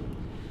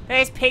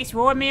 There's pigs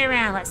roaring me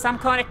around like some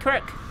kind of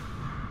crook.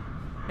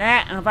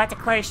 There, I'm about to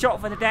close shop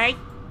for the day.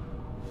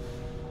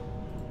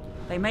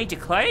 They made you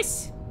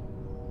close?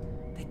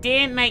 They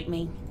didn't make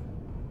me.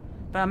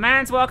 But a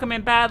man's welcome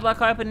in bad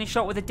luck opening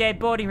shop with a dead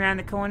body round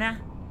the corner.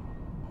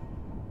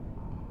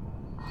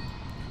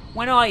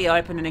 When are you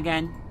opening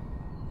again?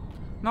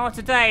 Not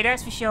today,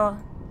 that's for sure.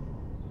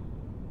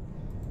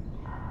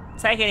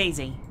 Take it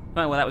easy.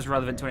 Oh, well, that was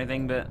relevant to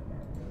anything, but...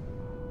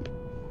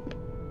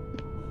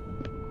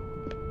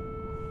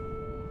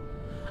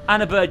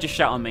 And a bird just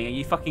shot on me. Are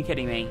you fucking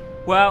kidding me?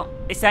 Well,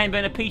 this ain't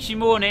been a peachy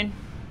morning.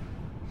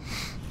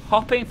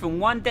 Hopping from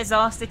one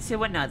disaster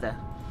to another.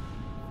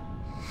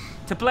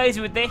 To blaze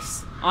with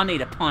this, I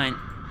need a pint.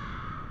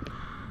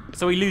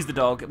 So we lose the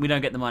dog, we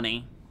don't get the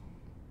money.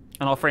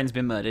 And our friend's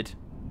been murdered.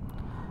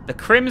 The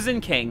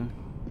Crimson King.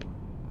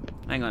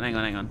 Hang on, hang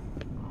on, hang on.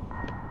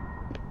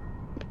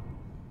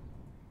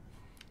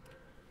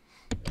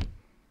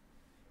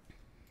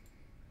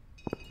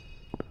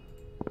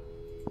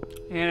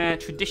 In a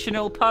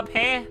traditional pub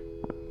here.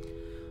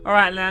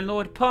 Alright,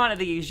 landlord, part of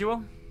the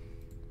usual.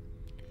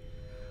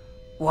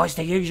 What's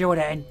the usual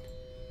then?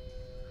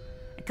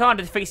 It kind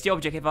of defeats the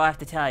object if I have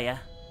to tell you.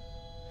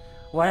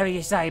 Whatever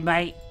you say,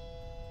 mate.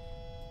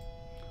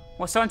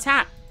 What's on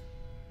tap?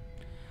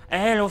 A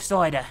ale or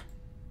cider?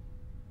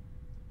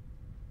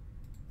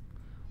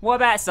 What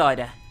about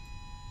cider?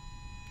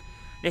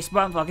 This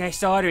month I guess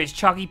cider is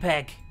Chuggy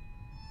Peg.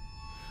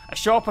 A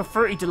sharp and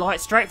fruity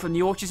delight straight from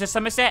the orchards of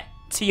Somerset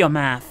to your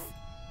mouth.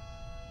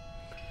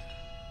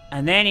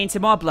 And then into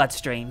my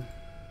bloodstream.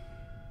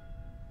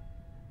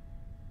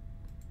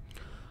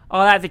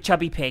 I'll have the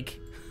chubby pig.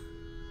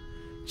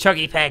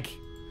 Chuggy Peg.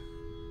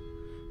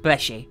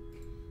 Bless you.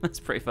 That's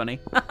pretty funny.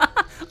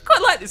 I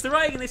quite like this. The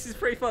writing in this is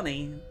pretty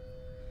funny.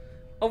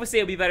 Obviously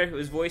it would be better if it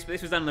was voiced, but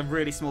this was done on a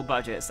really small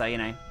budget, so you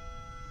know.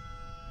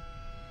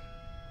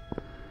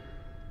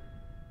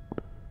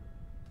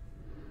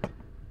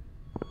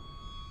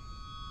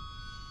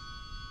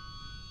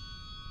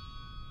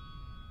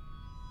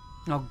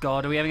 Oh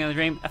god, are we having another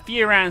dream? A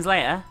few rounds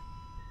later,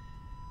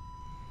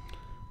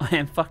 I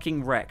am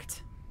fucking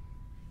wrecked.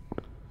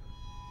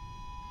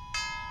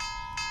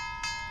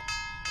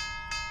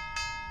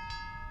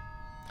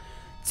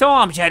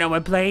 Time,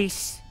 gentlemen,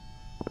 please.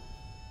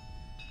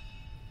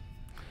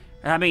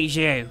 That means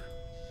you.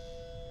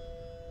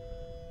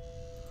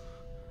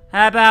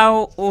 How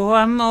about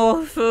one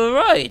more for a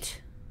ride?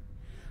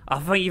 I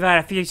think you've had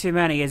a few too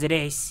many as it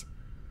is.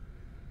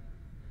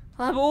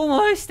 I'm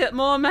almost at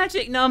my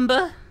magic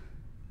number.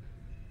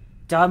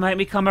 Don't make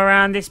me come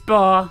around this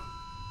bar.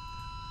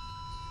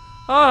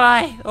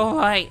 Alright,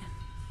 alright.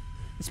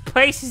 This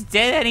place is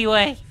dead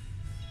anyway.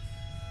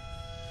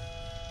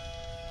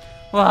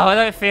 Wow, I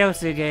don't feel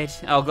too good.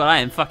 Oh god, I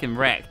am fucking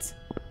wrecked.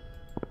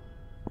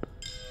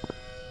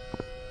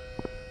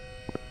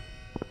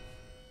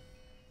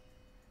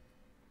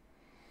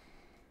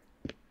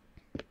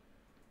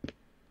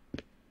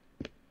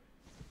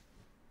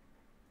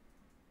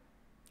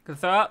 Can I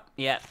throw up?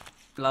 Yep.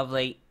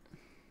 Lovely.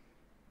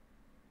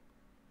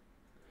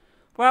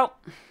 Well,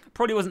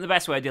 probably wasn't the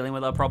best way of dealing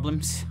with our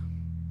problems.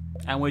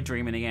 And we're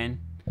dreaming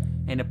again.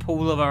 In a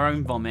pool of our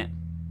own vomit.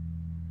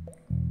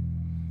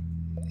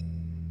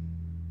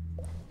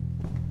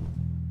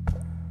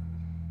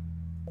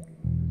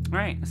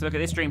 Right, let's look at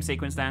this dream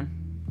sequence then.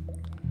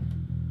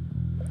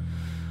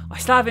 I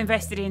still have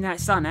invested in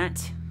that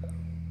sonnet.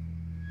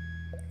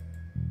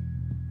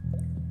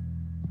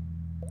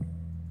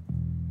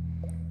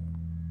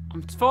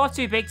 I'm far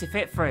too big to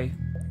fit through.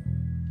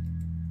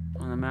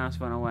 Oh, the mouse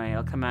went away.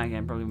 I'll come out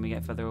again probably when we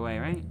get further away,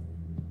 right?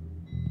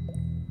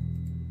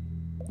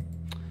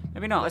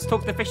 Maybe not. Let's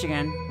talk to the fish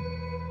again.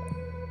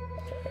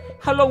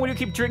 How long will you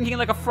keep drinking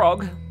like a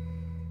frog?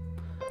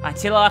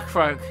 Until I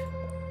croak.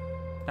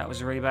 That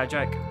was a really bad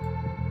joke.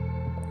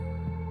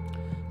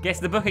 Guess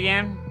the book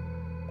again.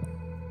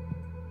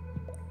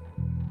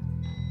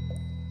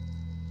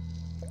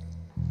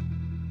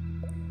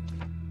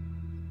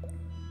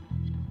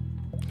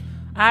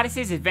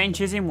 Alice's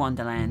Adventures in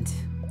Wonderland.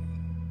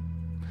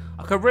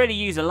 I could really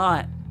use a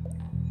light.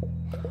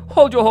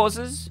 Hold your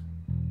horses.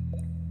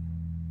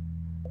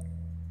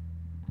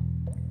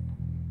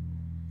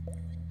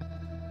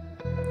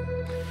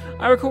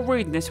 I recall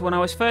reading this when I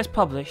was first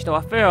published, though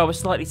I fear I was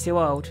slightly too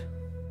old.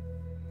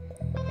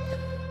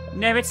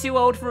 Never too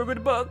old for a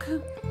good book.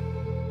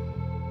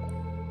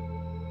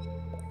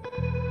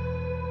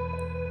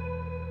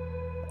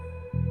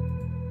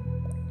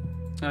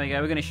 There we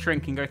go, we're going to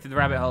shrink and go through the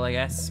rabbit hole, I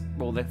guess.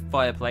 Or the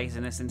fireplace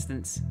in this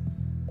instance.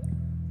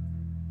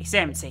 It's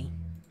empty.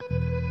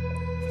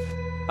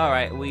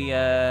 Alright, we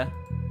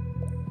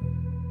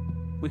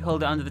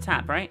hold it under the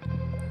tap, right?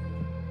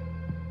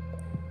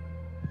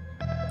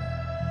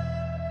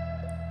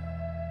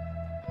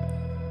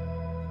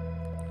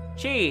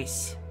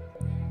 Cheers.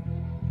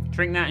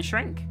 Drink that and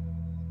shrink.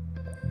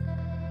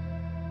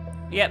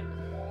 Yep.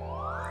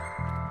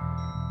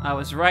 I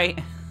was right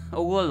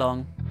all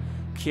along.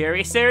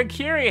 Curiouser and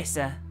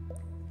curiouser.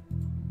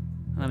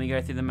 Let me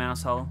go through the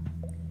mouse hole.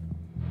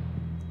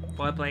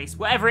 Fireplace.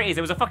 Whatever it is,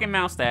 there was a fucking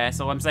mouse there,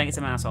 so I'm saying it's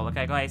a mouse hole,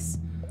 okay, guys?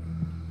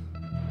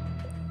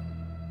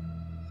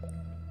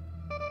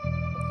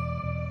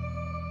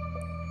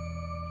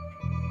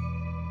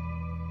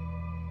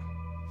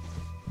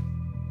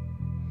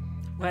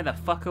 Where the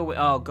fuck are we?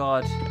 Oh,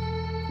 God.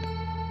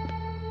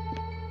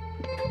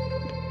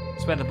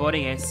 That's where the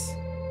body is.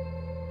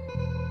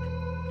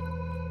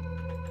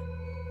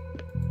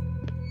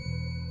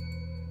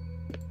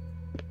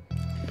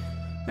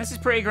 This is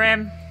pretty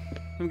grim.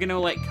 We're gonna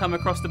like come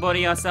across the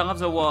body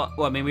ourselves or what?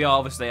 Well, I mean, we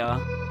obviously are.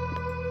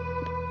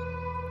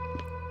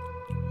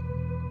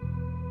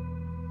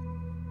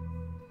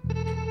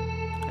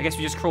 I guess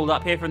we just crawled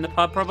up here from the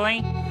pub, probably.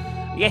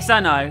 Yes, I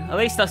know. At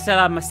least I still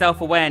have my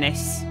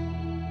self-awareness.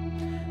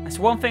 That's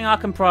one thing I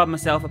can pride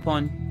myself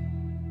upon.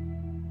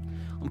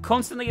 I'm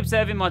constantly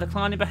observing my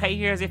declining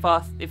behaviour as if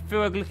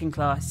through a looking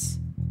glass.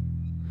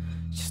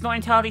 Just not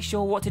entirely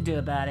sure what to do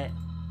about it.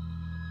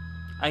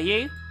 Are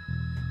you?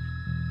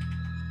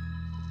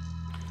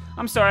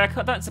 I'm sorry, I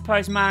don't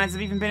suppose manners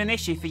have even been an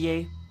issue for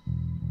you.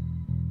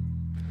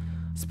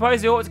 I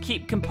suppose you ought to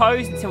keep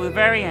composed until the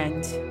very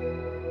end.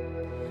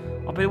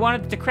 I'll be one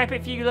of the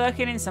decrepit few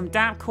lurking in some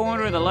damp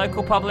corner of the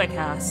local public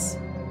house,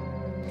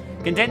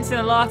 condensing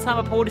a lifetime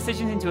of poor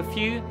decisions into a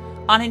few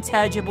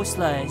unintelligible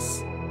slurs.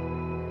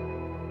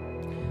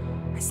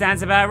 That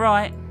sounds about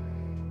right.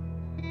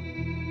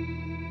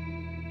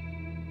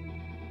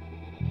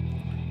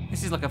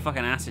 This is like a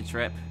fucking acid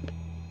trip.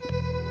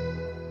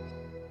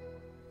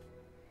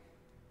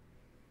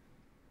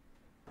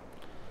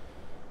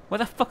 Where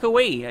the fuck are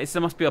we? This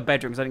must be our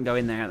bedrooms. I didn't go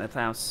in there at the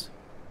house.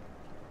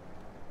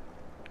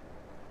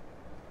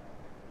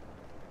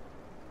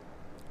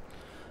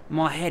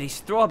 My head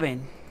is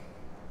throbbing.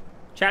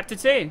 Chapter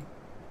 2.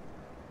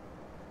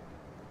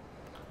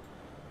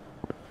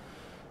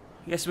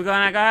 Guess we're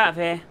gonna go out of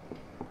here.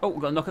 Oh,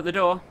 we've got a knock at the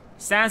door.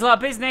 Sounds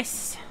like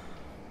business.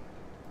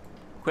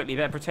 Quickly,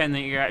 better pretend that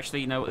you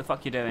actually know what the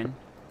fuck you're doing.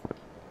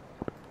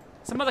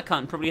 Some other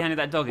cunt probably handed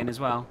that dog in as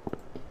well.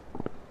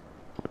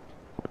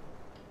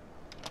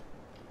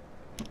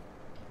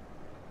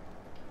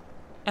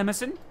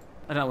 Emerson?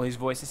 I don't know whose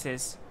voice this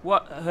is.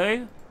 What?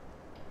 Who?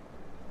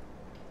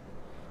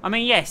 I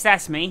mean, yes,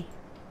 that's me.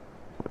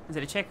 Is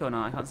it a chick or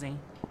not? I can't see.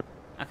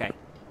 Okay.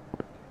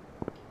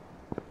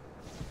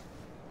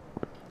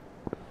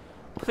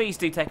 Please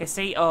do take a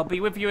seat. I'll be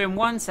with you in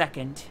 1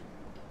 second.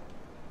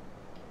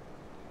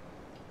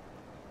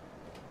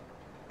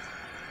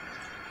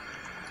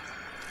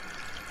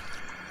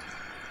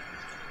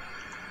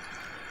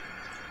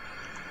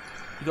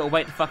 You gotta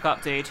wake the fuck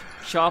up, dude.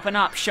 Sharpen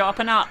up,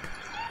 sharpen up.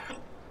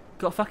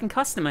 Got a fucking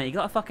customer. You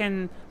got a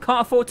fucking...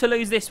 Can't afford to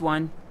lose this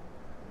one.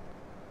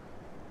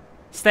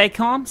 Stay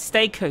calm,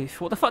 stay couth.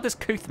 What the fuck does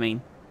couth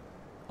mean?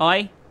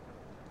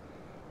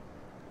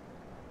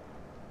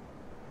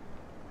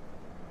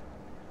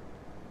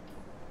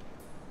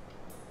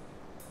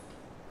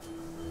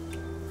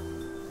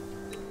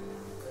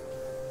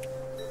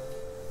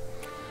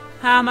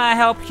 How may I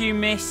help you,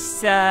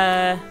 Miss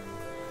Polly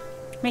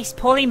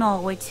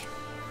Marwood?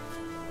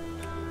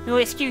 You'll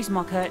excuse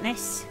my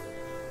curtness.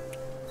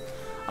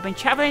 I've been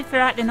travelling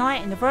throughout the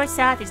night and the road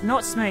south is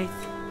not smooth.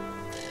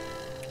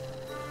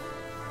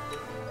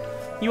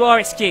 You are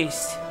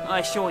excused, I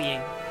assure you.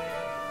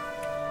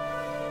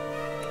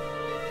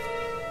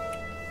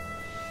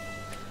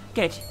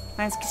 Good.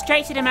 Let's get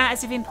straight to the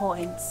matters of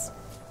importance.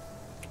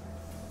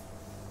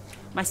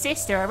 My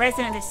sister, a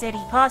resident of the city,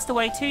 passed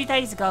away 2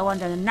 days ago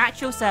under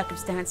natural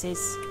circumstances.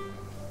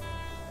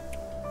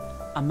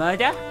 A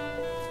murder?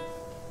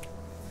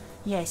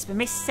 Yes, but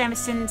Mrs.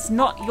 Emerson's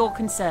not your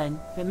concern.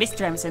 But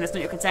Mr. Emerson, that's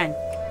not your concern.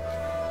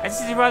 As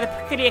this is a rather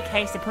peculiar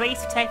case, the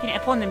police have taken it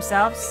upon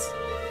themselves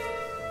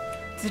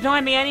to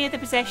deny me any of the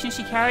possessions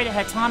she carried at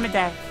her time of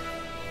death.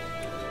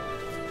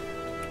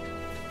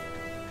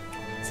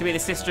 To be the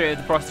sister of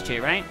the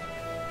prostitute, right?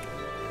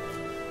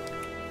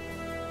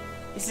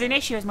 This is an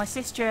issue as my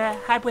sister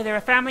had with her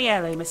a family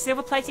heirloom, a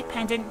silver-plated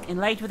pendant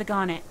inlaid with a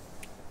garnet.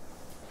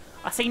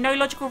 I see no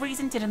logical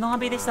reason to deny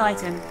me this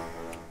item.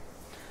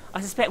 I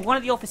suspect one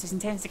of the officers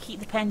intends to keep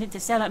the pendant to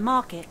sell at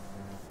market.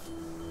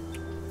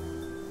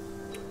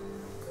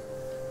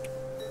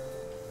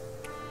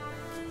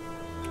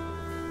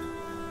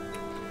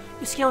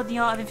 You're skilled in the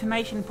art of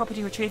information and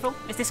property retrieval.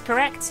 Is this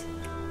correct?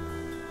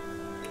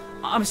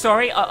 I'm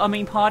sorry, I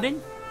mean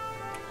pardon?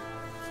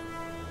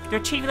 The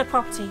retrieval of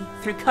property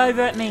through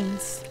covert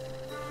means.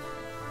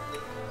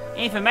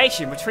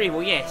 Information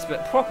retrieval, yes,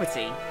 but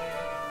property?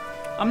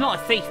 I'm not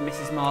a thief,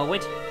 Mrs.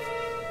 Marwood.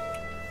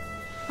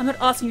 I'm not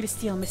asking you to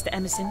steal, Mr.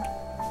 Emerson.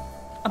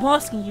 I'm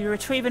asking you to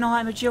retrieve an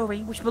item of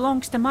jewellery which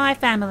belongs to my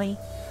family.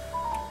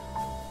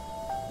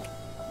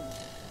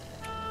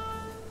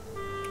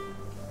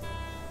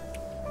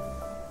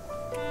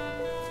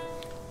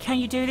 Can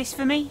you do this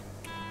for me?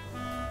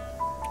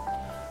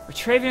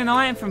 Retrieving an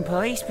item from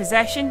police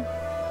possession?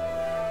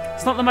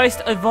 It's not the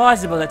most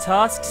advisable of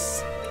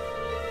tasks.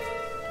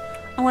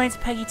 I'm willing to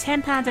pay you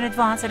 £10 in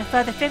advance and a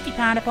further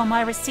 £50 upon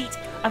my receipt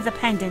of the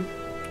pendant.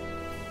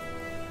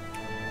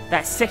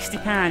 That's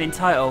 £60 in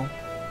total.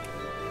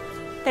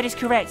 That is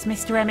correct,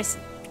 Mr.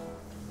 Emerson.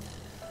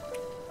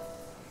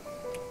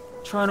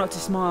 Try not to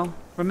smile.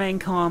 Remain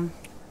calm.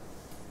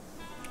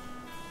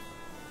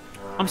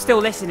 I'm still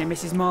listening,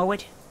 Mrs.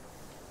 Marwood.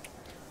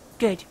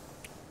 Good.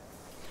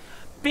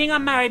 Being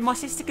unmarried, my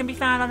sister can be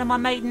found under my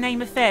maiden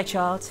name of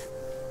Fairchild.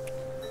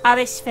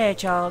 Alice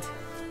Fairchild.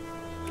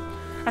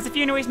 As the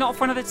funeral is not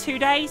for another 2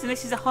 days, and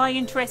this is a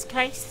high-interest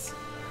case,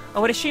 I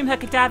would assume her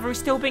cadaver is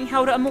still being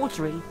held at a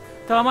mortuary,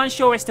 though I'm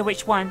unsure as to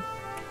which one.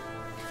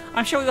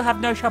 I'm sure you'll have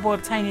no trouble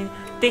obtaining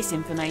this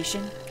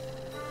information.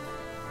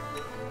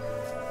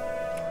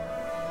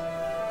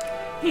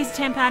 Here's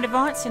a £10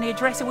 advance and the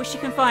address at which you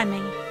can find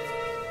me.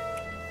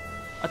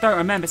 I don't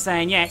remember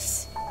saying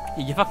yes.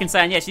 You're fucking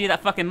saying yes, you need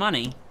that fucking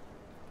money.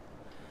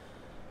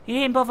 You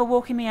didn't bother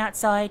walking me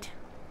outside.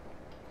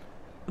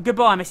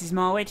 Goodbye, Mrs.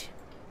 Marwood.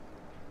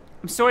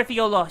 I'm sorry for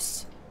your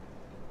loss.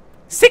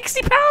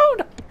 £60!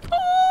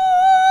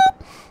 Oh!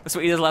 That's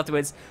what he does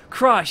afterwards.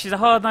 Christ, she's a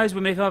hard-nosed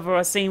woman if ever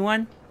I've seen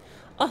one.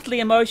 Utterly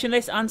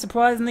emotionless,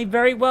 unsurprisingly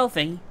very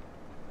wealthy.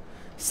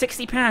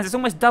 £60, it's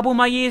almost double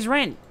my year's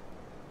rent.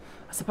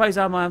 I suppose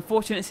I have my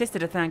unfortunate sister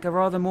to thank, a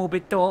rather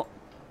morbid thought.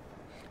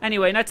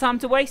 Anyway, no time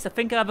to waste. I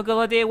think I have a good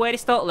idea where to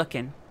start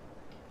looking.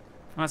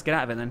 Let's get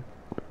out of it then.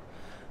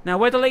 Now,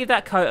 where'd I leave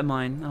that coat of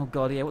mine? Oh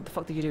god, yeah, what the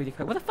fuck did you do with your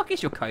coat? Where the fuck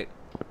is your coat?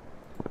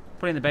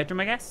 Put it in the bedroom,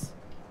 I guess?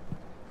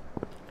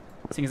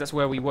 Seeing as that's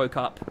where we woke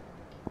up.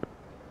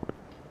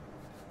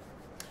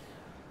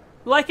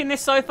 Liking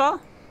this so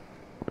far?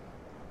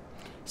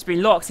 It's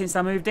been locked since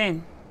I moved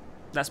in.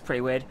 That's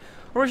pretty weird.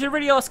 Or I should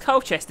really ask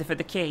Colchester for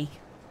the key.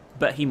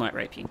 But he might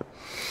rape you.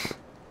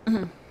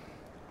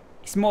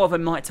 It's more of a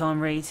nighttime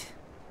read.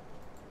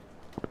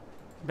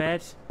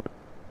 Bed.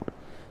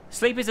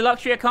 Sleep is a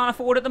luxury I can't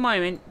afford at the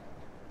moment.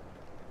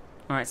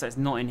 Alright, so it's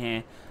not in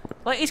here.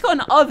 Like, he's got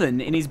an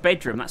oven in his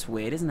bedroom. That's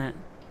weird, isn't it?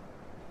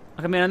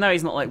 Like, I mean, I know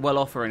he's not, like, well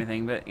off or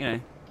anything, but, you know.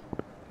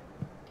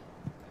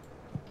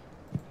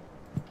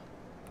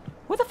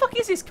 What the fuck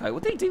is this coat?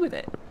 What did he do with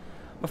it?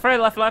 I'm afraid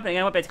of life opening.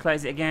 I might be able to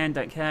close it again.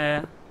 Don't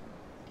care.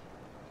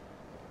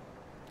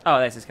 Oh,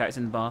 there's his coat. It's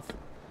in the bath.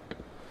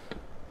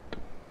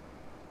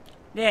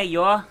 There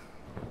you are.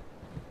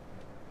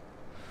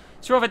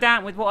 It's rather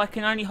damp with what I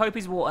can only hope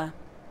is water.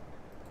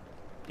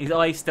 His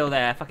eye's still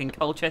there. Fucking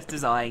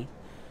Colchester's eye.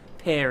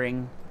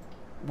 Peering.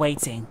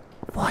 Waiting.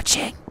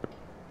 Watching.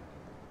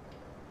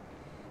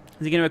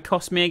 Is he going to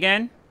accost me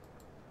again?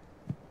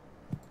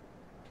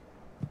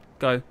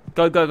 Go.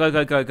 Go, go, go,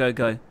 go, go, go,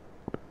 go.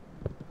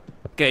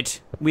 Good.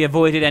 We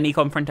avoided any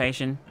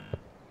confrontation.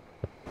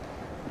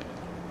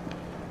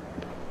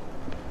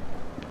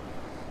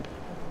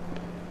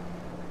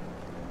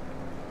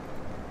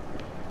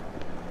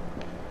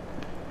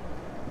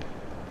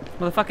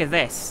 What the fuck is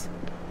this?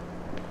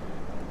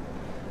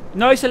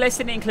 No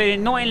soliciting included,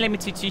 not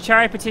limited to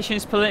charity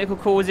petitions, political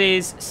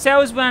causes,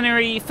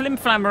 salesmannery,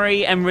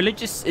 flimflammery, and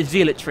religious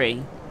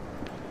zealotry.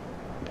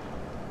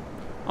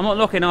 I'm not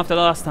looking after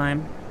last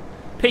time.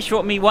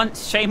 Pitchfork me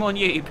once, shame on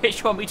you.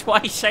 Pitchfork me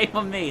twice, shame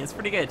on me. It's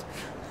pretty good.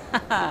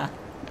 But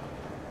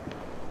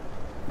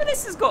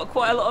this has got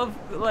quite a lot of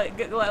like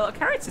a lot of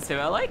character to it.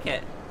 I like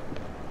it.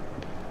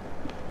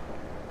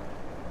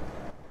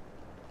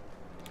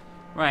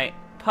 Right,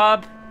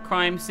 pub,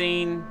 crime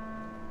scene.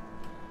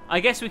 I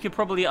guess we could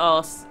probably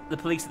ask the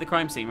police at the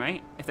crime scene,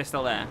 right? If they're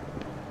still there.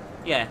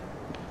 Yeah.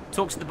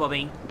 Talk to the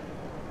bobby.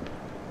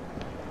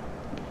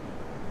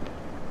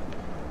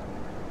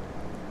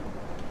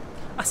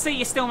 I see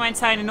you're still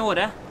maintaining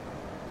order.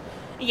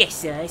 Yes,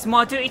 sir. It's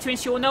my duty to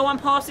ensure no one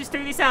passes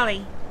through this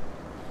alley.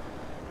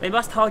 They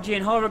must hold you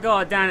in high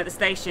regard down at the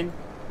station.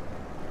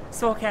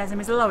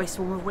 Sarcasm is the lowest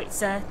form of wit,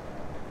 sir.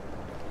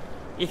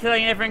 You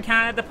clearly never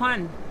encountered the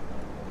pun.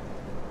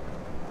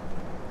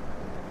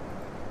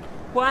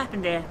 What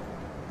happened here?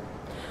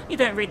 You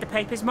don't read the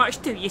papers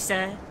much, do you,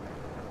 sir?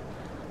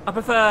 I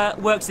prefer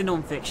works of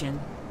non-fiction.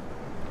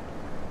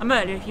 A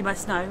murder, if you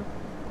must know.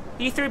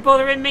 Are you through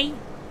bothering me?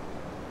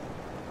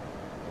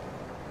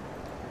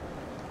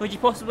 Would you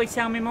possibly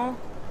tell me more?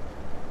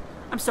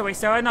 I'm sorry,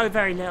 sir, I know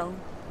very little.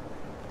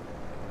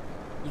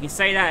 You can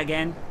say that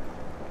again.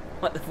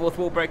 Like the fourth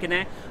wall broken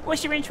there.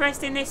 What's your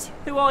interest in this?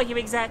 Who are you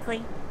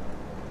exactly?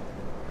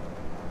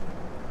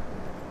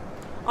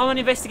 I'm an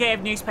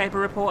investigative newspaper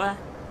reporter.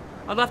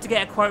 I'd love to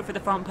get a quote for the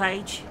front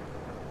page.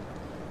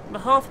 On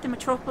behalf of the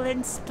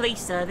Metropolitan Police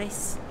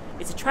Service,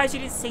 it's a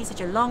tragedy to see such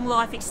a long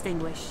life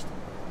extinguished.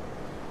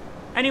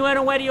 Anyone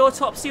on where the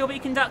autopsy will be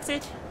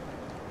conducted?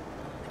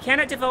 I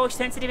cannot divulge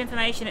sensitive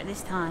information at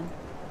this time.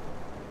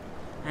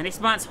 And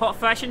this month's hot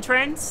fashion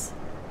trends?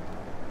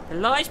 The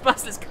large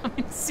bustlers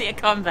coming to see a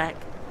comeback,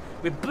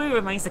 with blue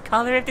remains the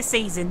colour of the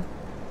season.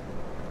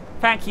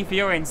 Thank you for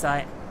your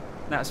insight.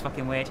 That was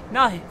fucking weird.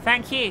 No,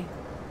 thank you.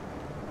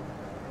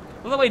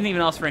 Although we didn't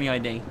even ask for any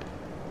ID.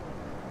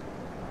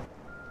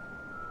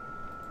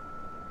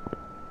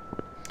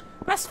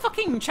 That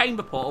fucking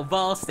chamber pot or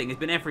vase thing has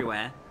been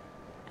everywhere.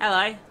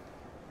 Hello.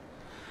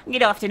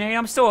 Good afternoon,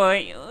 I'm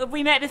sorry. Have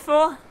we met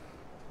before?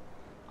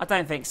 I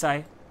don't think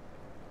so.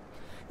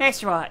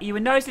 That's right, you were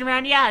nosing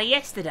around the alley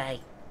yesterday.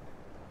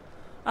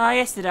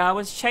 Yesterday I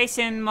was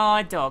chasing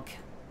my dog.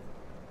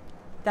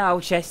 That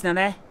old chestnut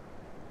there.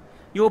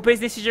 Your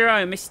business is your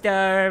own,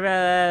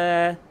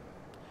 Mr.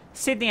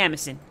 Sidney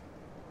Emerson.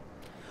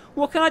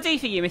 What can I do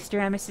for you,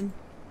 Mr. Emerson?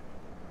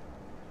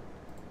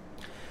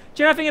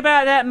 Do you know anything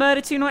about that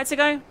murder 2 nights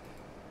ago?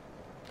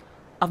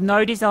 I've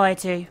no desire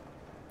to.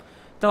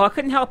 Though I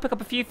couldn't help pick up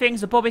a few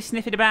things that Bobby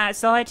sniffing about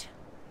outside.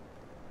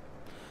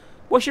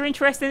 What's your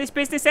interest in this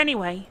business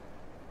anyway?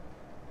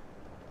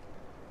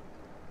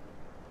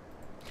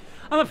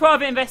 I'm a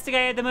private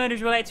investigator. The murder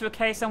is related to a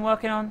case I'm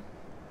working on.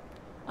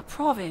 A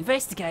private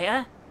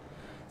investigator?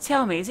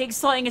 Tell me, is it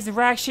exciting as the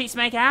rag sheets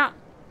make out?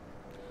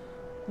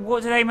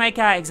 What do they make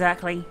out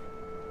exactly?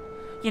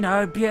 You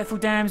know, beautiful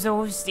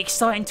damsels, the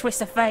exciting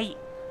twist of fate,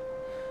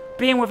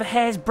 being with a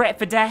hair's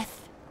breadth of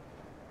death.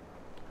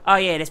 Oh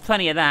yeah, there's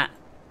plenty of that.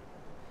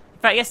 In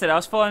fact, yesterday I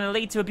was following the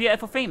lead to a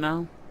beautiful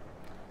female.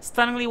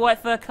 Stunningly white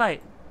fur coat.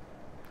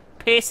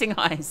 Piercing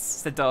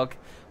eyes, the dog.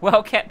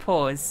 Well kept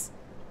paws.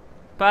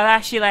 But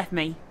alas, she left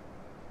me.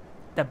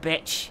 The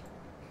bitch.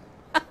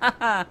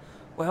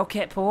 Well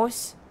kept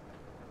paws.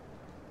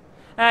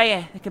 Oh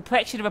yeah, the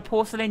complexion of a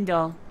porcelain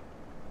doll.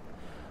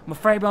 I'm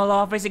afraid my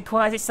life isn't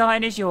quite as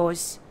exciting as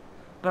yours,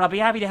 but I'll be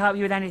happy to help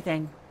you with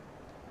anything.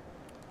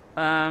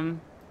 Do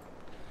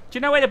you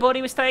know where the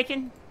body was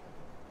taken?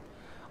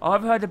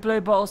 I've heard the blue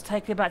bottle's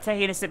taken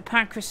to St.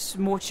 Pancras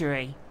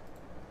mortuary.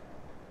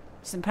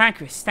 St.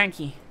 Pancras, thank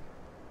you.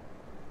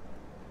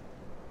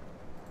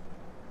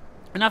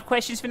 Enough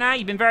questions for now?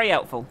 You've been very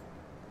helpful.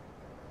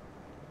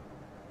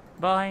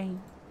 Bye.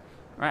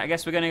 Right, I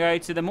guess we're going to go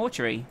to the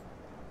mortuary.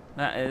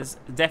 That has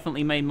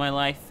definitely made my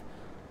life...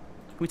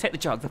 Can we take the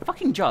jug? The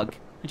fucking jug.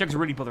 The jug's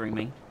really bothering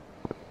me.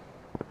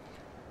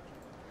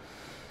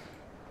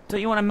 Don't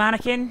you want a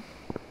mannequin?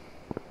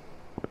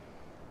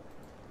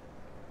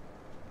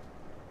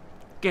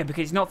 Good,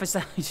 because it's not for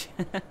sale.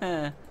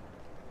 Hey,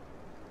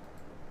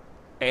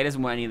 it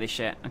doesn't want any of this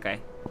shit.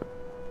 Okay.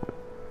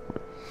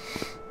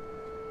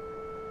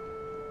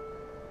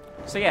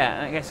 So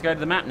yeah, I guess go to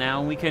the map now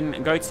and we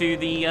can go to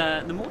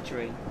the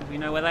mortuary. If we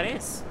know where that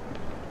is.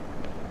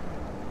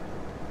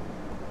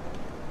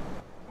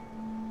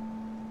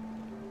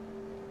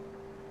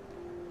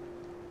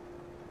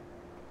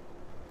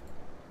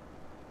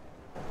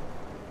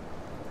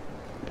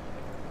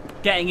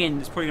 Getting in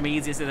is probably going to be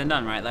easier said than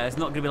done, right? Though it's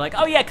not going to be like,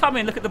 oh yeah, come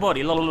in, look at the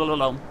body, lol, lol, lol,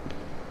 lol.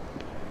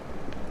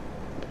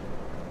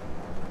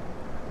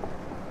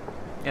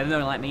 Yeah, they're not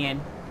going to let me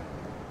in.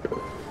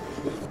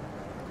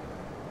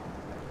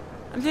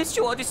 Unless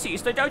you are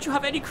deceased, though, don't you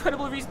have any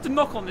credible reason to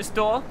knock on this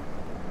door?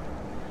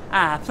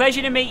 Ah,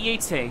 pleasure to meet you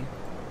too.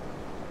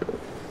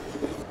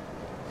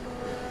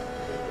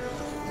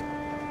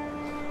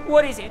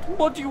 What is it?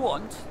 What do you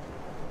want?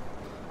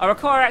 I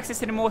require access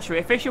to the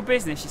mortuary. Official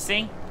business, you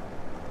see.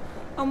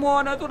 And why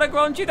on earth would I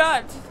grant you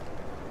that?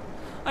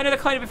 I know the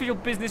kind of official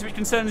business which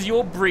concerns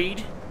your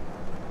breed.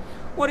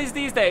 What is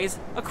these days?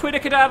 A quid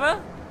a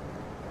cadaver?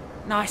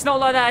 No, it's not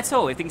like that at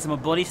all. You think I'm a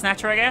body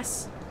snatcher, I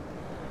guess?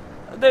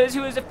 Those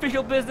whose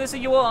official business are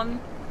you on?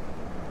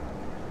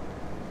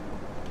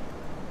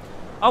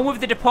 I'm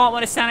with the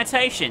Department of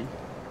Sanitation.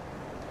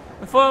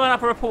 We're following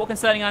up a report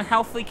concerning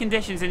unhealthy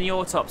conditions in the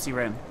autopsy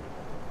room.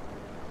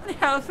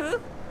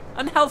 Unhealthful?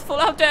 Unhealthful?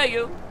 How dare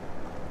you?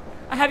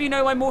 I have you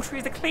know my mortuary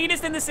is the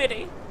cleanest in the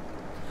city.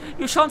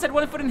 You shan't set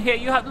one foot in here.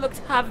 You have looked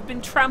to have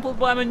been trampled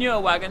by a manure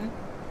wagon.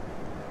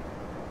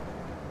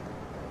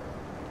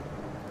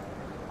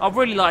 I'd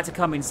really like to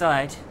come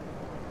inside.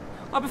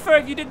 I prefer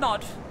if you did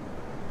not.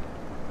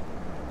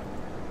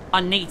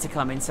 I need to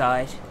come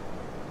inside.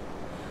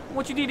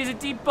 What you need is a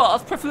deep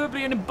bath,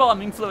 preferably in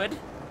embalming fluid.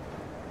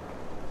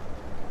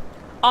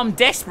 I'm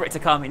desperate to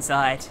come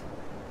inside.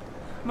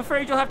 I'm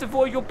afraid you'll have to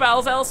void your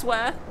bowels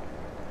elsewhere.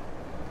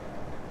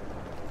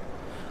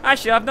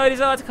 Actually, I've no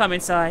desire to come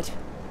inside.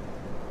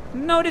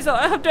 No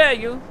desire? How dare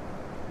you?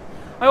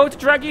 I ought to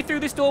drag you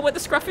through this door with the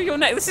scruff of your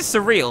neck. This is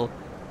surreal.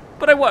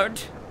 But I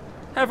won't.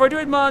 However, I do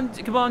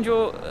command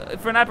you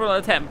for an admirable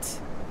attempt.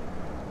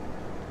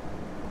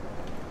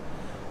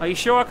 Are you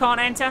sure I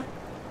can't enter?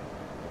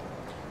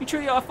 You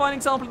truly are a fine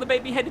example of the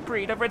baby-headed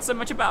breed I've read so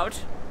much about.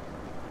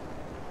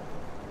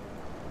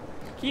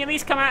 Can you at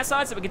least come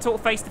outside so we can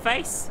talk face to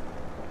face?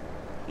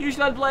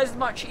 Usually I'd blaze as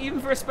much, even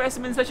for a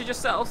specimen such as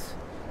yourself,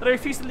 but I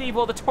refuse to leave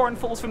while the torrent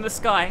falls from the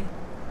sky.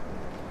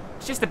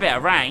 It's just a bit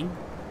of rain.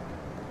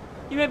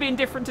 You may be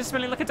indifferent to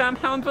smelling like a damn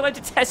hound, but I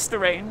detest the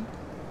rain.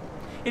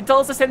 It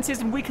dulls the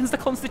senses and weakens the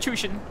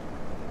constitution.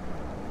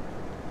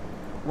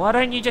 Why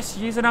don't you just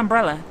use an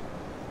umbrella?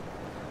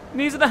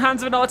 These are the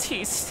hands of an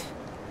artiste.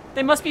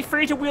 They must be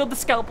free to wield the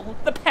scalpel,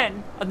 the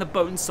pen, and the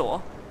bone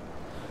saw.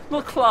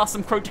 Not class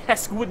some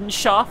grotesque wooden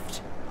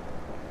shaft.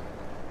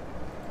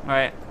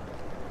 Alright.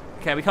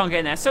 Okay, we can't get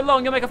in there. So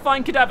long, you'll make a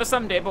fine cadaver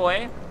someday,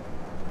 boy.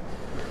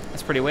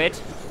 That's pretty weird.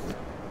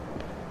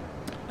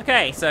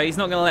 Okay, so he's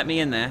not going to let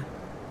me in there.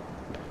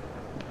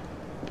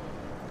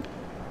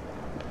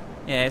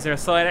 Yeah, is there a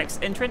side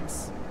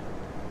entrance?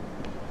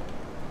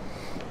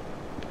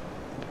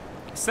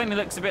 It certainly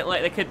looks a bit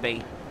like there could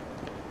be.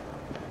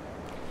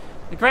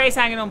 The grate is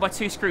hanging on by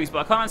 2 screws, but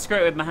I can't unscrew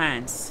it with my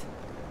hands.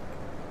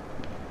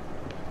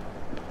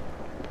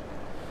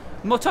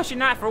 I'm not touching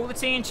that for all the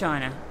tea in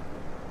China.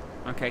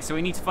 Okay, so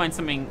we need to find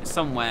something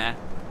somewhere.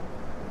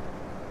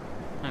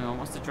 Hang on,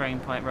 what's the drain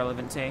pipe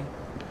relevant to?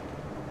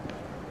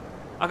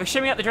 I could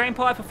shimmy up the drain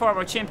pipe before I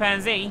were a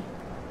chimpanzee,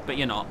 but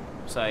you're not,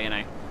 so you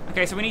know.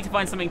 Okay, so we need to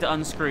find something to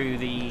unscrew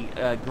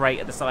the grate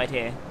at the side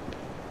here.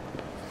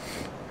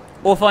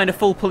 Or find a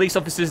full police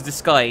officer's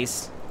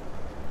disguise.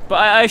 But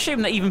I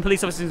assume that even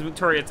police officers in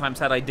Victoria times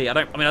had ID. I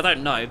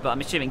don't know, but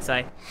I'm assuming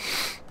so.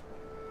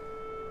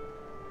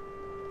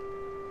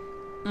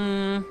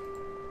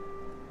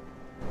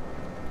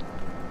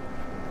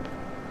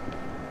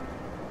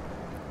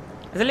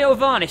 There's a little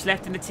varnish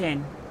left in the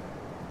tin.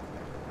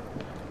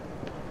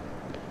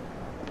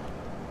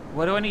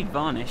 Why do I need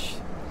varnish?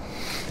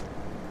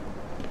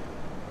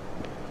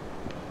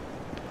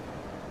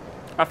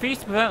 I refuse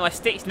to prevent my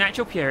stick's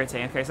natural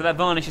purity. Okay, so that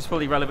varnish is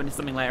probably relevant to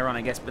something later on,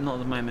 I guess, but not at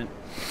the moment.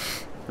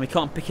 And we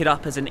can't pick it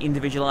up as an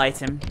individual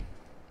item.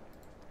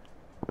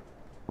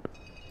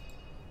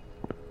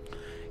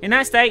 In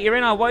that state, you're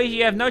in our way.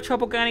 You have no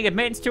trouble gaining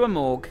admittance to a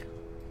morgue.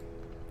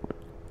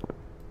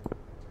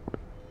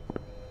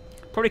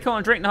 Probably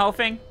can't drink the whole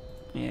thing.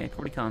 Yeah,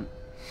 probably can't.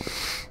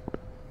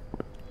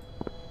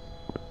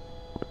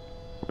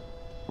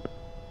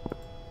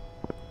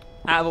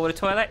 Out of all the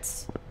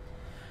toilets.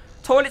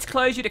 Toilets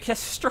closed due to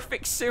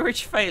catastrophic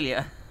sewage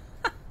failure.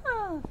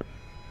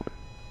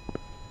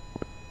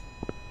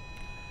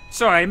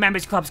 Sorry,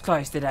 members club's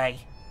closed today.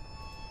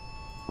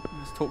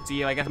 Let's talk to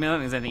you, I guess. I mean, I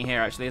don't think there's anything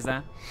here, actually, is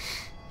there?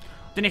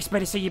 Didn't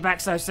expect to see you back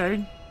so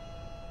soon.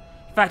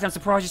 In fact, I'm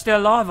surprised you're still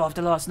alive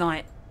after last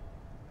night.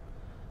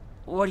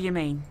 What do you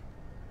mean?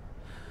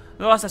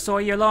 Last I saw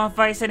you, lying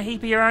face in a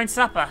heap of your own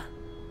supper.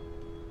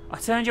 I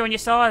turned you on your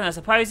side and I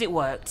suppose it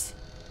worked.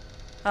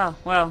 Oh,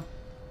 well.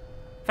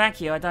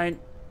 Thank you, Don't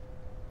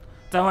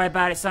worry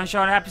about it,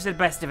 sunshine. It happens to the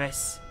best of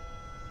us.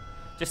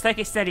 Just take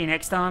it steady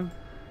next time.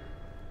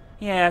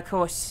 Yeah, of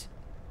course.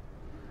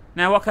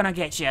 Now, what can I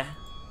get you?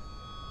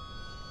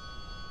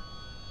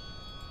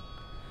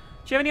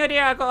 Do you have any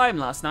idea how I got home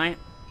last night?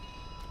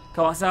 Of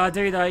course I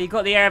do, though. You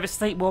got the air of a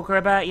sleepwalker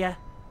about you.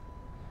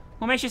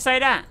 What makes you say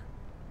that?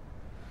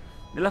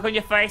 The look on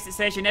your face that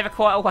says you're never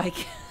quite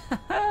awake.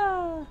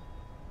 No,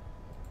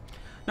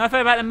 I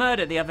thought about the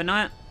murder the other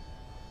night.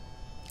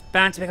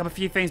 Bound to pick up a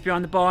few things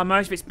behind the bar.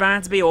 Most of it's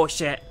bound to be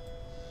horseshit.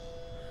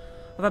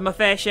 I've had my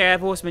fair share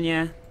of horsemen,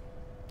 yeah.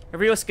 A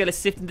real skill is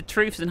sifting the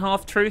truths and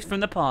half-truths from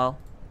the pile.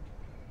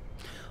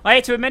 I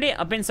hate to admit it,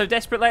 I've been so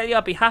desperate lately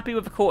I'd be happy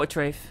with a quarter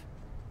truth.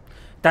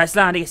 Don't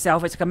slander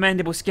yourself, it's a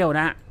commendable skill,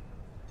 that.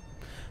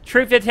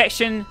 Truth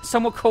detection,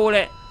 some will call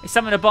it, is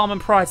something the barman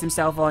prides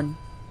himself on.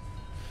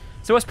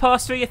 So what's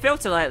passed through your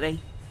filter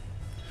lately?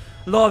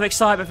 A lot of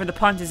excitement from the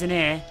punters in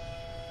here.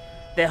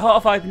 They're hot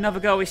off open another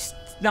girl with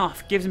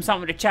snuff gives them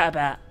something to chat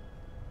about.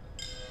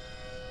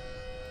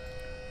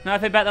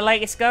 Nothing about the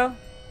latest girl?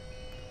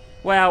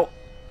 Well,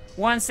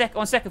 on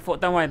second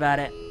thought, don't worry about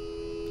it.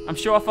 I'm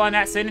sure I'll find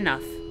out soon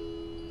enough.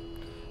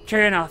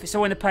 True enough, it's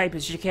all in the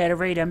papers, you care to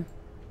read them.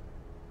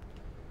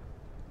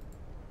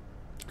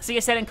 So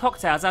you're selling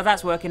cocktails, how's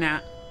that's working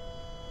out?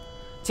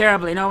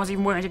 Terribly, no one's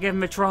even willing to give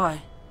them a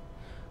try.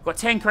 Got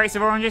 10 crates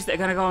of oranges that are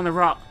going to go on the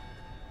rock.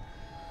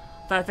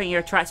 Don't think you're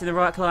attracting the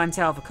right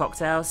clientele for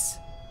cocktails.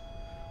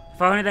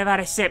 If only they've had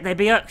a sip, they'd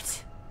be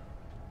hooked.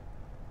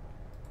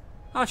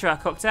 I'll try a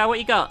cocktail, what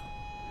you got?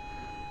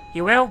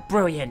 You will?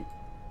 Brilliant.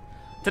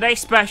 Today's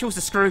special's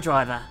the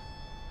screwdriver.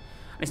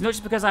 And it's not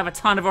just because I have a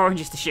ton of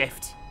oranges to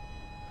shift.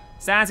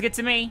 Sounds good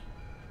to me.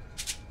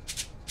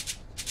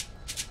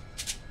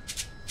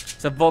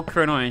 It's a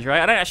vodka and orange,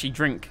 right? I don't actually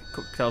drink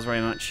cocktails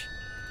very much.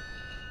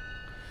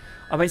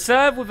 I've been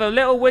served with a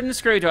little wooden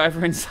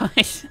screwdriver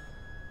inside.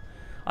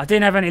 I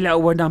didn't have any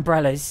little wooden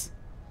umbrellas.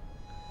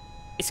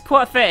 It's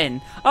quite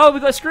fitting. Oh, we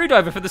got a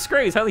screwdriver for the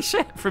screws. Holy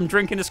shit, from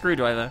drinking a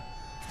screwdriver.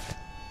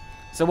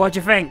 So what'd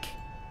you think?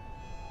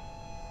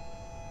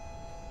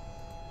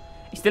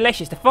 It's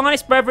delicious. The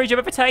finest beverage I've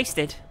ever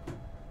tasted.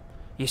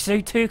 You're so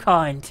too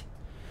kind.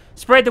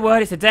 Spread the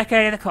word, it's the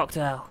decade of the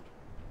cocktail.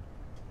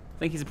 I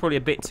think he's probably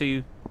a bit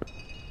too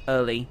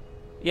early.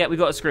 Yeah, we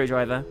got a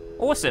screwdriver.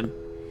 Awesome.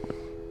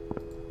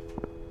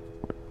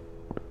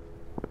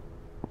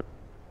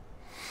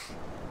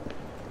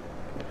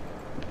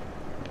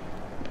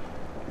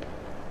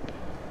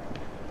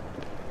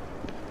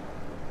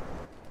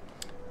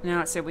 Now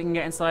let's see if we can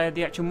get inside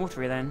the actual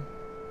mortuary then.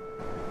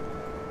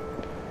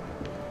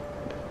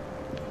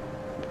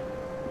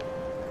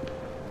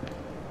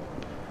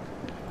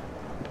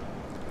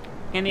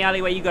 In the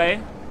alleyway you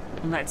go,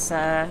 and let's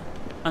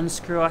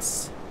unscrew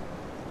us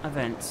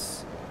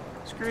events.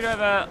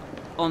 Screwdriver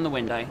on the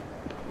window.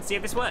 Let's see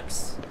if this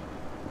works.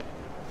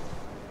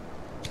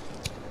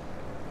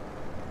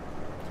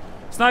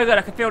 It's no good,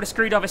 I can feel the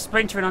screwdriver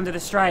splintering under the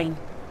strain.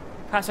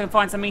 Perhaps I can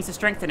find some means to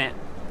strengthen it.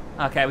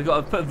 Okay, we've got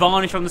to put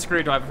varnish on the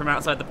screwdriver from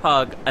outside the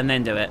pug and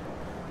then do it.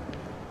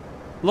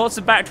 Lots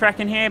of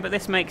backtracking here, but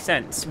this makes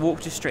sense.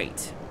 Walk to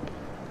street.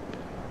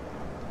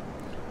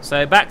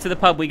 So back to the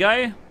pub we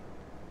go.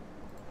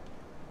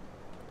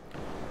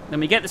 Then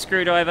we get the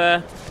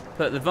screwdriver,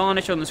 put the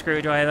varnish on the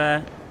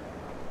screwdriver.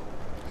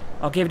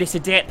 I'll give this a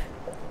dip.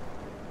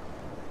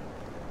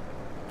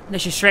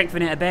 Let's just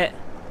strengthen it a bit.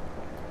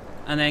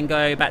 And then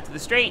go back to the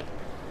street.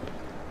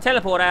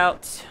 Teleport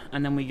out.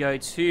 And then we go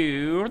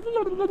to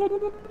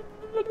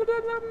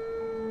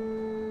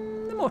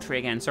the mortuary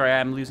again. Sorry,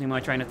 I'm losing my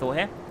train of thought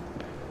here.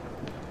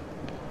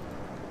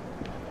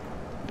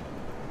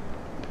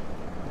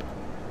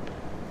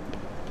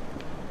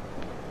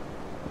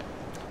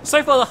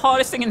 So far, the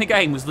hardest thing in the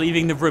game was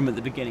leaving the room at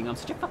the beginning. I'm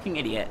such a fucking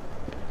idiot.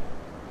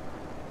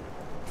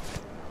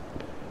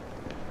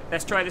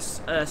 Let's try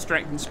this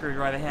strengthened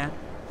screwdriver here.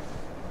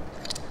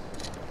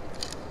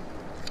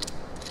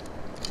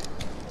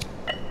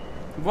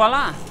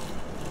 Voila!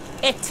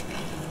 It!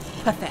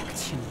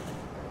 Perfection.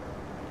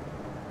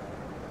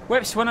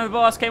 Whoops, one of the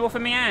bars came off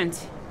in my hand.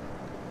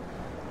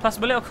 Plus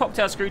my little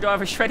cocktail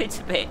screwdriver shredded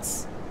to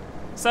bits.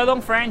 So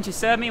long, friend, you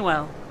served me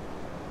well.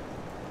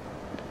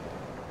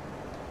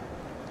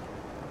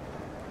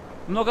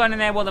 I'm not going in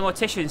there while the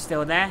mortician's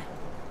still there.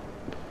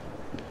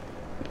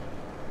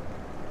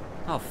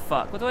 Oh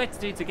fuck, what do I have to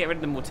do to get rid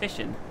of the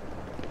mortician?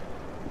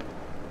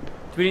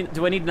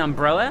 Do I need an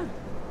umbrella?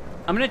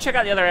 I'm going to check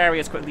out the other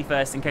areas quickly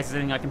first in case there's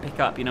anything I can pick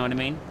up, you know what I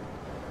mean?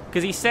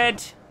 Because he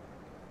said...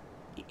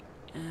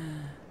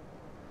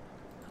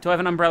 do I have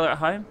an umbrella at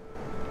home?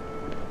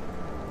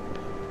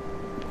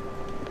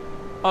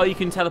 Oh, you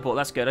can teleport,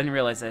 that's good, I didn't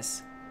realise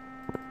this.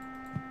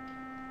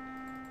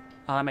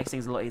 Oh, that makes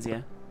things a lot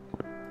easier.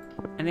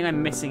 Anything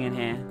I'm missing in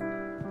here?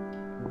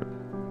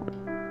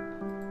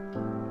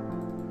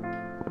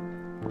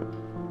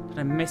 Did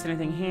I miss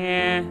anything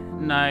here?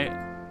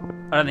 No.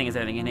 I don't think there's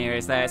anything in here,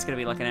 is there? It's gonna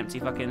be like an empty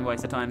fucking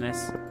waste of time,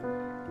 this.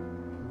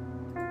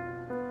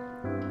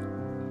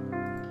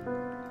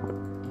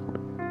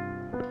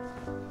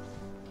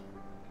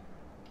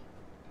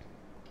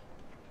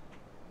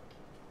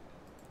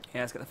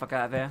 Yeah, let's get the fuck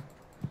out of here.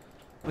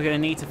 We're gonna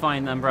need to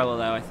find the umbrella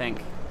though, I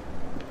think.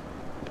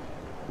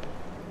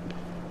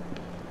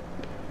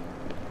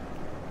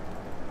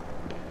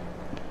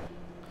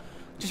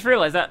 Just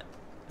realised that...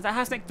 is that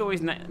house next door?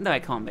 No,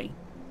 it can't be.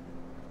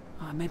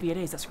 Oh, maybe it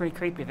is. That's really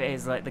creepy if it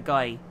is. Like, the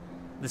guy...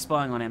 they're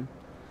spying on him.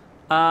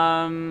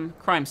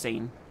 Crime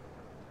scene.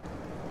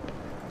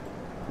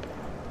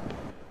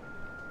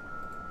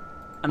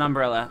 An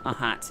umbrella. A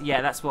hat.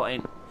 Yeah, that's what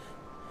it...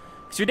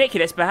 it's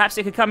ridiculous. Perhaps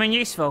it could come in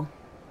useful.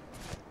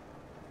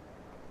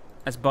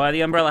 Let's buy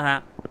the umbrella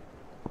hat.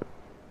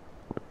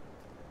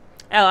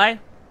 Hello.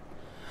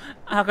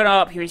 How can I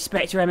help you,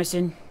 Inspector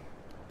Emerson?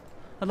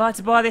 I'd like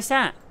to buy this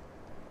hat.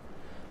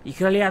 You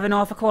clearly have an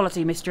eye for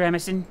quality, Mr.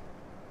 Emerson.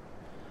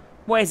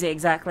 What is it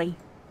exactly?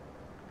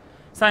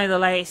 It's only the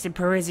latest in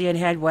Parisian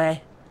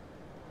headwear.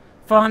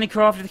 Finely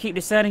crafted to keep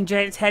the discerning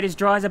gent's head as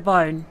dry as a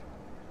bone.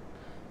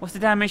 What's the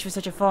damage for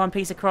such a fine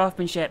piece of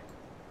craftsmanship?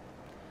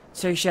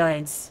 2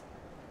 shillings.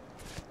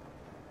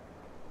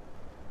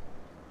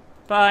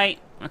 Bye.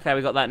 Okay,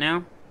 we got that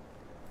now.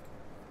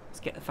 Let's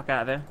get the fuck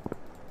out of here.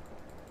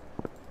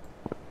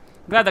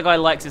 I'm glad that guy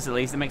likes us at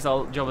least. It makes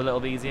our job a little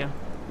bit easier.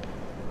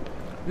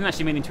 I didn't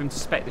actually mean to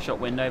inspect the shop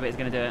window, but he's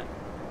going to do it.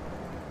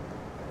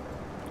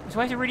 Do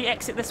I have to really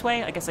exit this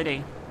way? I guess I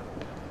do.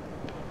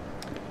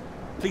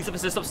 Police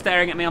officer, stop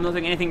staring at me. I'm not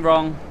doing anything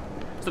wrong.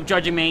 Stop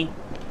judging me.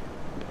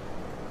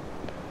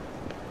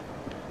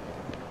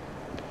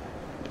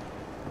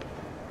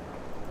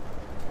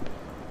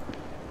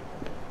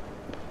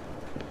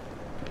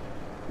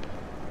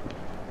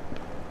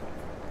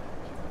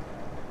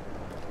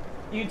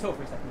 You can talk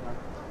for a second, man.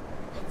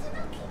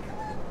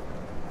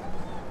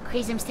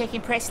 Crazy's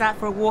taking press that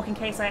for a walk in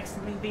case I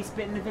accidentally be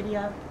splitting the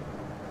video.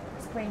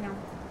 It's pretty now.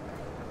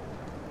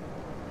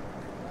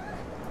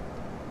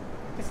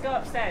 Just go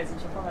upstairs and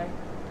she'll follow.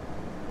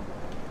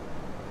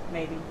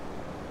 Maybe.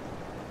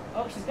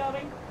 Oh, she's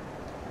going.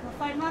 Go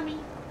find Mummy.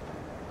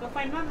 Go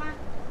find Mama.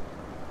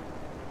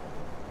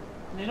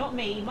 No, not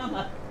me,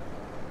 Mama.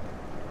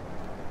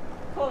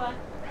 Call her.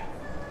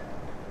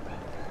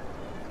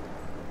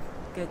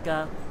 Good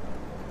girl.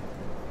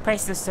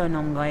 Praise the so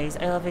nom, guys.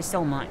 I love her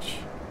so much.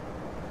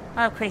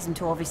 I love Crazy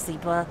too, obviously,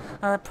 but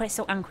I love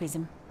Presto and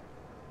Crazy.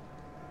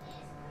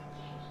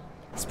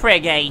 It's pretty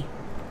gay,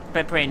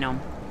 but pretty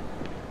nom.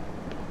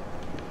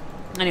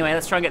 Anyway,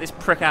 let's try and get this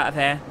prick out of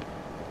here.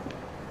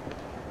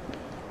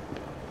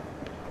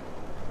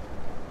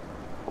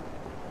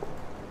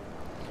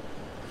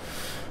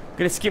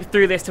 Gonna skip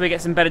through this till we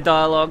get some better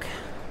dialogue.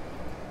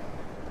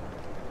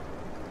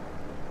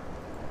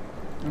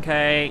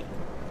 Okay.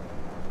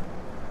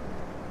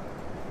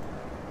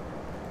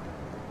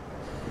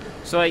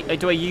 So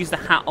do I use the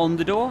hat on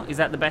the door? Is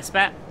that the best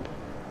bet?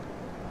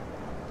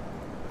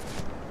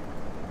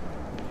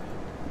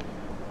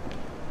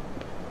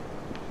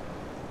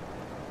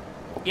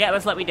 Yeah,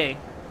 that's what we do.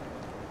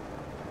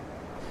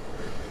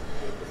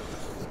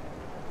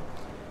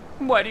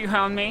 Why do you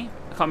hound me?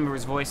 I can't remember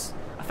his voice.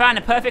 I found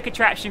a perfect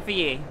attraction for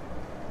you.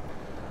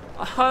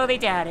 I hardly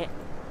doubt it.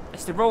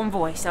 It's the wrong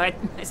voice.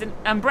 It's an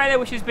umbrella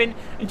which has been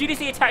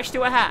ingeniously attached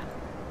to a hat.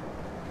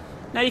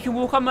 Now you can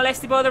walk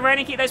unmolested by the rain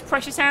and keep those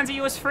precious hands of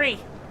yours free.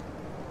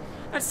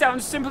 That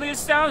sounds simply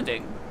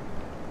astounding.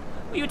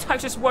 Will you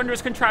touch this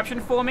wondrous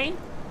contraption for me?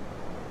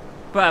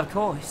 But of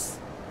course.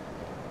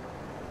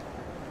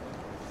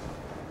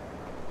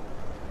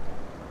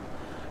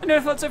 I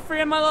never felt so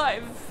free in my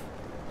life.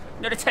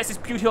 Now to test his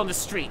beauty on the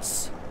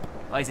streets.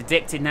 Oh, he's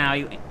addicted now.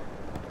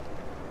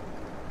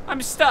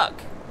 I'm stuck.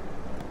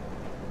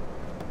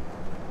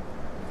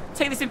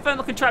 Take this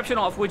infernal contraption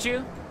off, would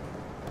you?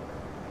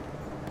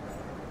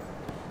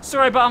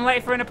 Sorry, but I'm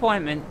late for an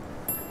appointment.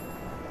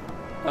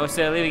 Oh,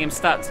 so leaving him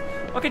stuck.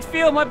 I could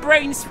feel my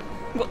brains.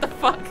 What the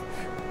fuck?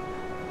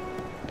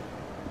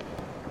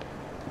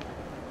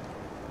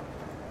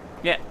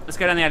 Yeah, let's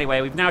go down the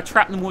alleyway. We've now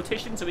trapped the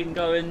mortician, so we can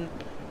go and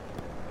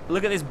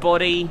look at this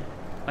body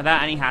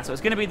without any hassle.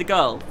 It's going to be the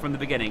girl from the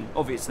beginning,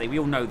 obviously. We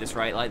all know this,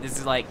 right? Like, this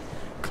is like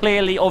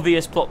clearly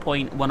obvious plot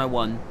point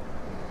 101.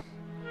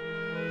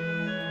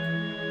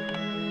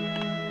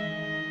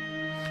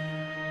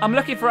 I'm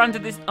looking for under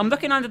this. I'm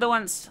looking under the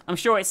ones. I'm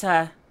sure it's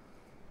her.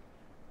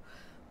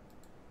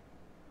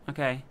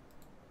 Okay.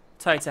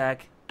 Toe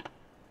tag.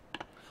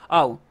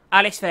 Oh,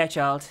 Alice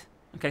Fairchild.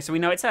 Okay, so we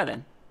know it's her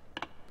then.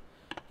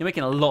 You're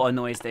making a lot of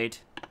noise, dude.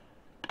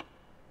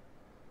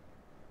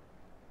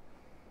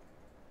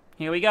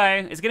 Here we go.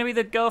 It's going to be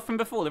the girl from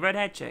before, the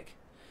redhead chick.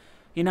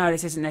 You know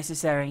this isn't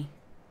necessary.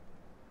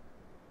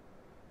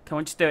 Come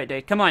on, just do it,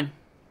 dude. Come on.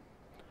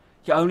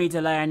 You're only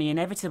delaying the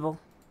inevitable.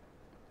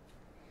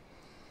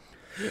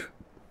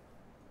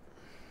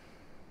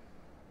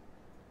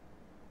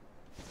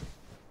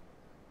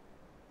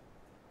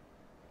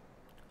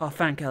 I'll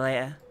thank her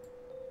later.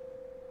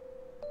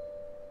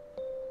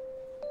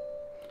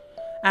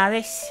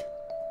 Alice.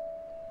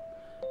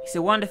 It's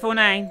a wonderful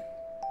name.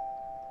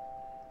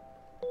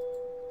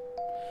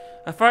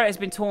 Her throat has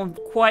been torn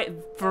quite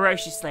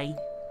ferociously.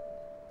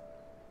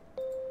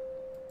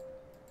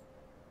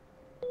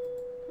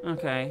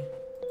 Okay.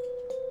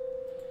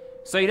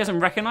 So he doesn't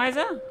recognize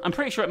her? I'm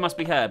pretty sure it must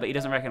be her, but he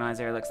doesn't recognize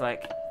her, it looks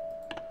like.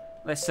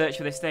 Let's search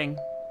for this thing.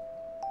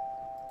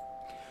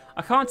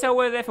 I can't tell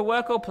whether they're for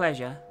work or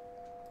pleasure.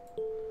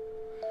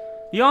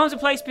 The arms are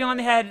placed behind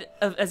the head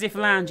as if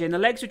lounging. The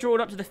legs were drawn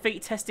up to the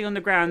feet, testing on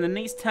the ground. The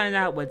knees turned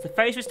outwards. The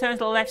face was turned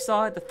to the left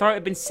side. The throat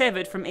had been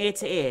severed from ear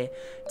to ear,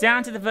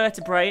 down to the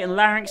vertebrae, and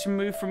larynx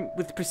removed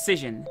with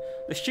precision.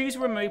 The shoes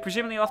were removed,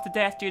 presumably after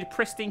death, due to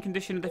pristine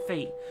condition of the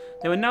feet.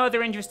 There were no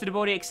other injuries to the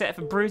body except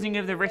for bruising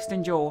of the wrist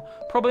and jaw,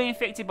 probably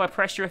inflicted by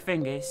pressure of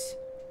fingers.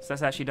 So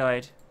that's how she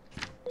died.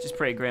 Which is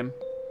pretty grim.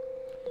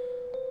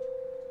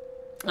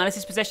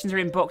 Alice's possessions are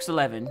in box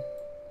 11.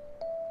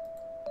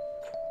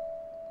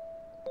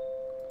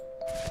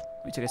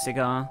 We took a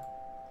cigar.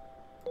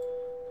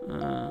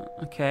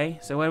 Okay,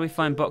 so where do we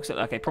find box?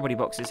 Okay, property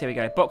boxes. Here we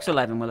go. Box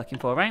 11 we're looking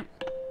for, right?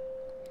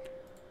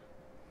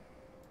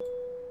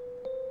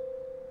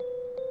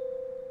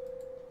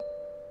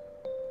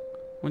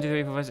 One, two,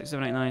 three, four, five, six,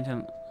 seven, eight, nine,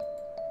 10.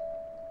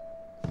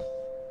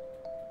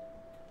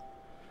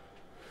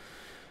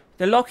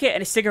 The locket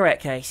and a cigarette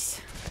case.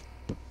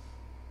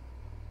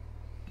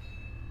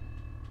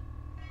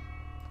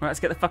 Right,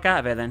 let's get the fuck out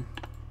of here then.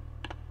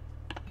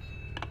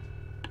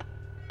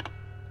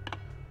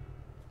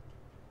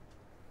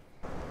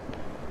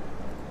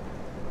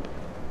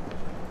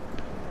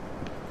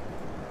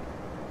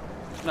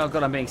 Oh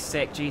god, I'm being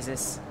sick,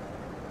 Jesus.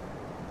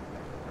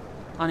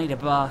 I need a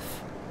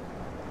bath.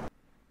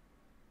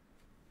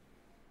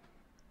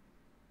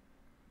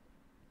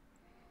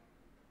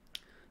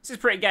 This is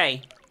pretty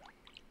gay.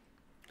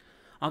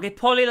 I'll give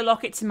Polly the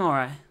locket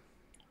tomorrow.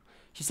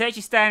 She said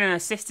she's staying in her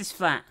sister's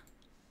flat.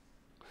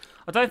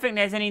 I don't think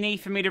there's any need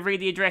for me to read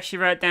the address she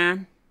wrote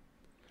down.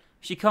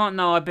 She can't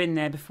know I've been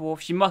there before.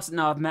 She mustn't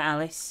know I've met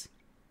Alice.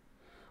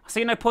 I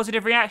see no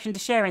positive reaction to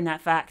sharing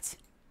that fact.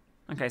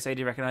 Okay, so you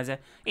do recognise her.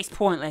 It's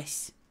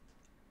pointless.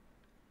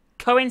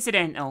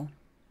 Coincidental.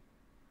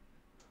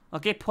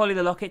 I'll give Polly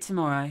the locket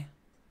tomorrow.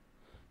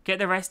 Get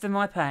the rest of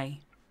my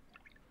pay.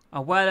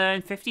 A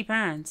well-earned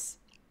 £50.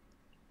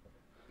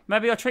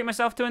 Maybe I'll treat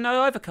myself to a new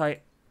overcoat.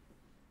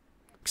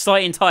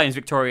 Exciting times,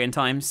 Victorian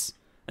times.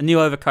 A new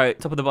overcoat,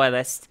 top of the buy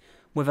list.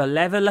 With a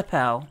leather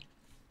lapel.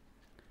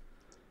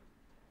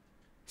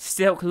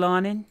 Silk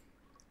lining.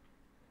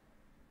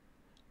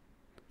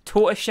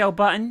 Tortoiseshell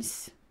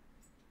buttons.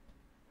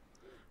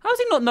 How has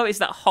he not noticed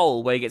that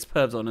hole where he gets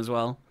pervs on as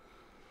well?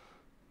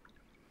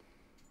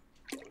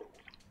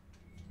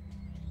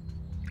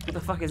 What the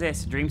fuck is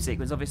this? A dream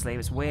sequence, obviously.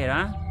 It's weird,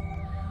 huh?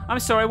 I'm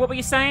sorry, what were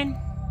you saying?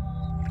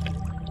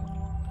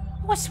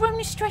 I swam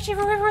this stretch of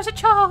a river as a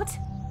child.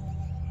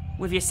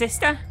 With your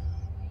sister?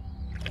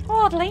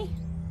 Hardly.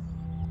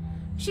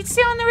 She'd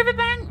sit on the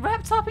riverbank,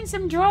 wrapped up in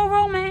some droll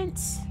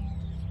romance.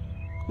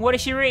 What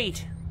did she read?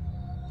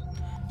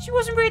 She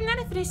wasn't reading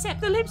anything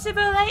except the lips of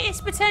her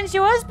latest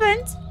potential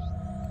husband.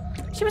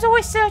 She was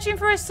always searching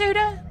for a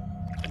suitor.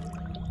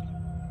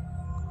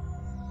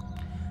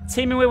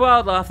 Teeming with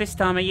wildlife this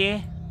time of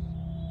year.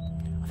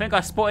 I think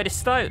I spotted a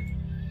stoat.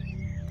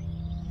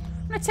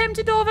 An attempt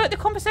to divert the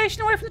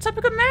conversation away from the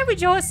topic of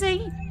marriage, I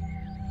see.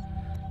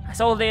 That's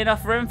only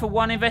enough room for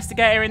one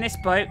investigator in this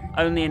boat.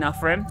 Only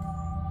enough room.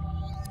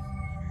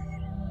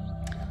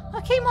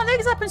 I keep my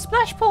legs up and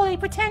splash Polly,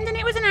 pretending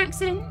it was an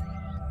accident.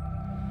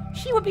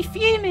 She would be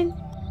fuming.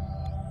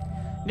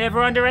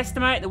 Never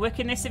underestimate the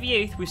wickedness of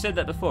youth. We've said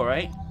that before,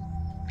 right?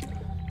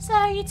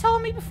 So, you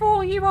told me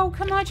before, you old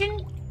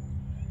curmudgeon.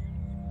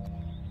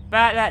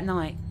 About that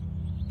night.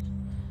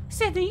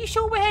 Sydney, you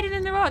sure we're heading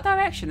in the right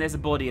direction? There's a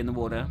body in the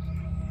water.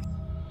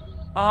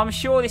 Oh, I'm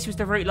sure this was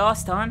the route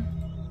last time.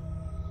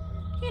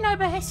 You know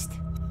best.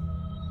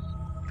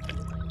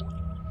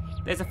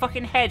 There's a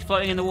fucking head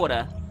floating in the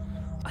water.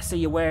 I see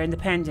you're wearing the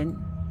pendant.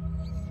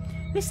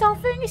 This whole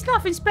thing is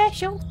nothing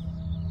special.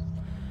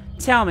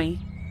 Tell me,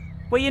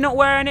 were you not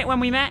wearing it when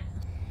we met?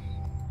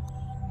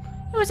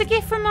 It was a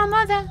gift from my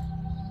mother.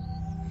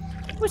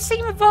 It would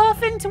seem a vile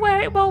thing to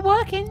wear it while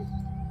working.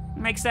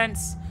 Makes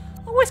sense.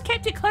 Always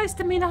kept it close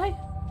to me though.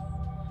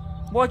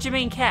 What do you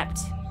mean kept?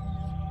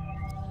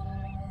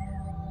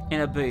 In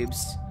her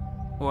boobs.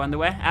 Or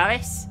underwear.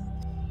 Alice?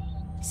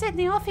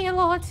 Sydney, I feel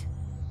odd.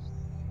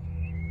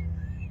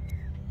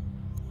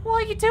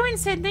 What are you doing,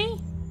 Sydney?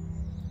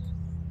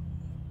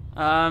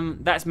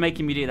 That's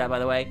making me do that, by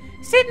the way.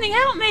 Sydney,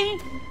 help me!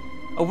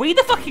 Are we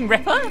the fucking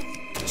Ripper?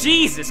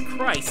 Jesus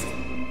Christ.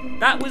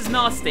 That was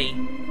nasty.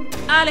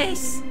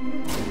 Alice!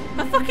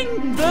 A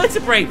fucking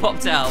vertebrae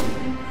popped out.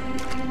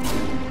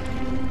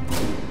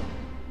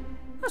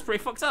 That's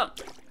pretty fucked up.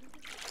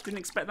 Didn't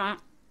expect that.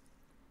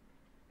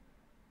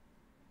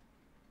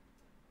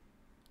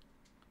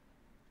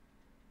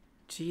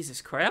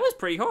 Jesus Christ, that was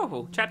pretty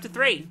horrible. Chapter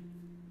 3.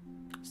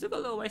 Still got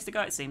a little ways to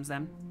go, it seems,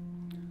 then.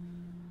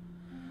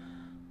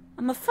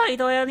 I'm afraid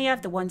I only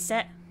have the one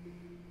set.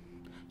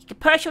 You can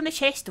perch on the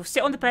chest or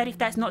sit on the bed if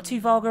that's not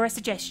too vulgar a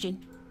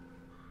suggestion.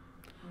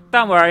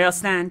 Don't worry, I'll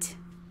stand.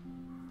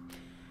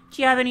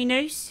 Do you have any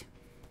news?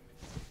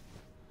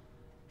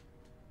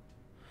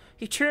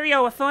 You truly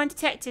are a fine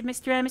detective,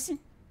 Mr. Emerson.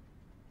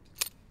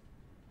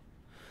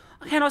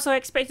 I cannot also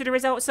expected a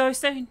result so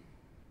soon.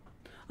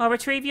 I'll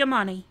retrieve your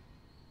money.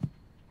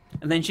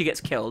 And then she gets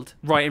killed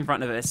right in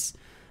front of us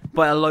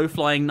by a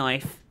low-flying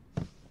knife.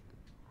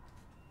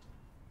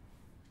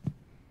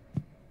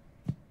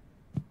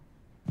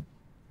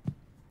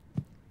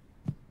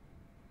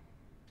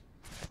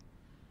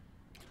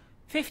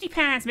 £50,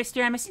 Mr.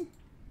 Emerson.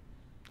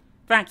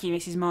 Thank you,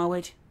 Mrs.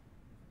 Marwood.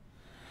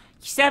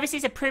 Your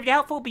services have proved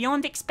helpful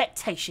beyond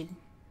expectation.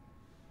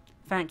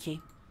 Thank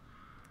you.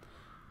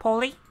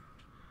 Polly?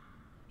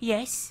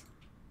 Yes?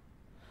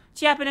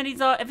 Do you have any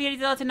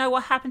desire to know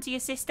what happened to your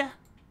sister?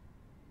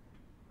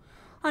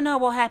 I know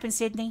what happened,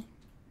 Sydney.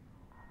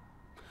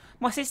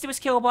 My sister was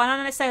killed by an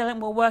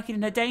unassailant while working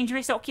in a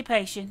dangerous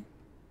occupation.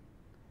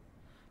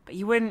 But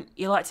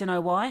you'd like to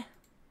know why?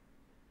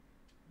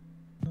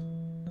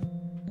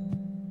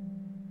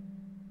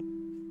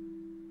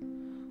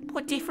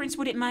 What difference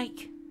would it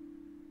make?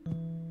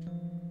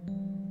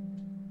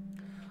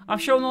 I'm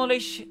sure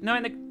knowledge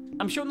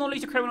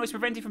of criminals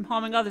prevented from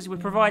harming others would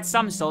provide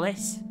some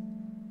solace.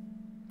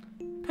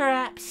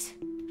 Perhaps.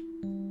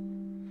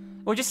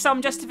 Or just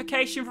some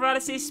justification for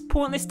Alice's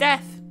pointless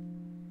death.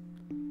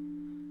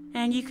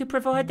 And you could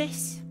provide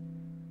this?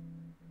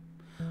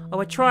 I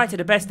would try to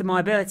the best of my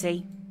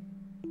ability.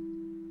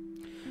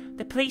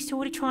 The police are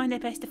already trying their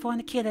best to find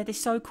the killer, this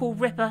so-called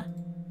Ripper.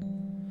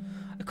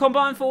 The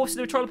combined force of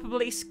the Metropolitan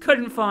Police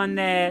couldn't find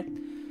their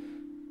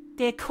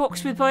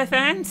cocks with both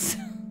hands.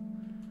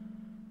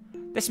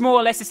 That's more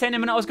or less the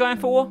sentiment I was going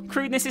for,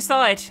 crudeness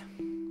aside.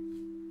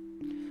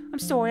 I'm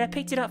sorry, I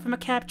picked it up from a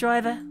cab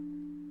driver.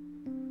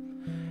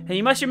 And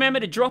you must remember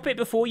to drop it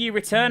before you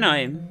return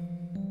home.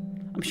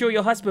 I'm sure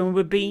your husband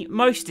would be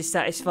most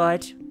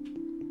dissatisfied.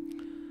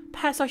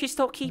 Perhaps I should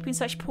stop keeping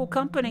such poor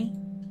company.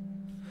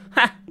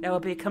 Ha! That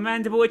would be a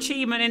commendable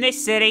achievement in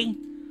this city.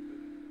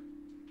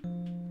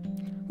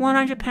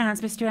 £100,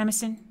 Mr.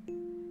 Emerson.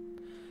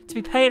 To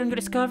be paid on your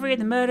discovery of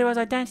the murderer's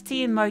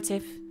identity and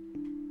motive.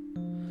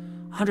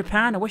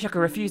 £100? I wish I could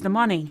refuse the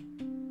money.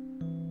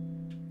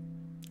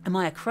 Am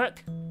I a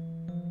crook?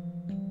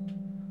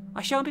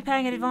 I shan't be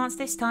paying in advance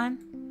this time.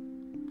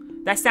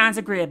 That sounds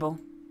agreeable.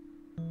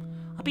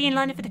 I'll be in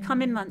London for the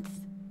coming month.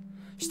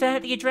 Staying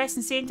at the address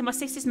and seeing to my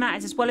sister's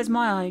matters as well as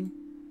my own.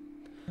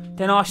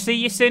 Then I'll see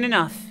you soon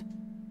enough.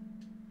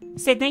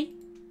 Sydney?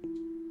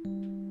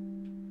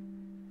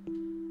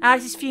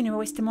 Alice's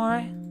funeral is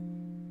tomorrow.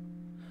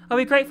 I'll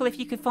be grateful if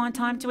you could find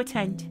time to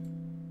attend.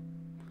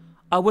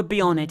 I would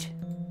be honoured.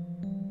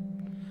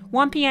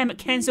 1 PM at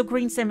Kensal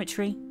Green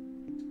Cemetery.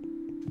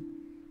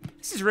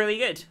 This is really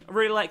good. I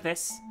really like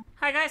this.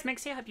 Hi guys,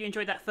 Mix here. Hope you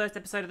enjoyed that first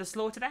episode of The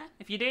Slaughter there.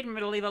 If you did,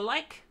 remember to leave a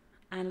like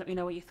and let me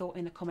know what you thought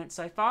in the comments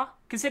so far.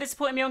 Consider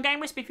supporting me on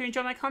GameWisp if you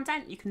enjoy my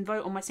content. You can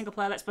vote on my single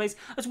player Let's Plays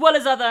as well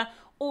as other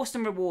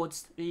awesome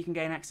rewards that you can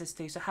gain access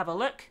to. So have a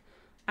look.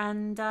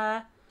 And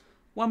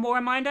one more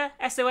reminder,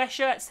 SOS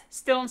shirts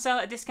still on sale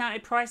at a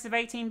discounted price of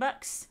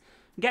 $18.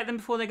 Get them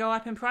before they go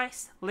up in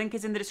price. Link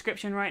is in the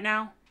description right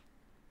now.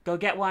 Go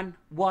get one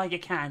while you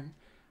can.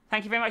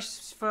 Thank you very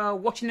much for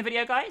watching the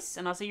video, guys,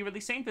 and I'll see you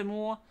really soon for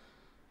more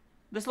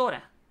The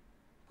Slaughter.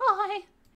 Bye!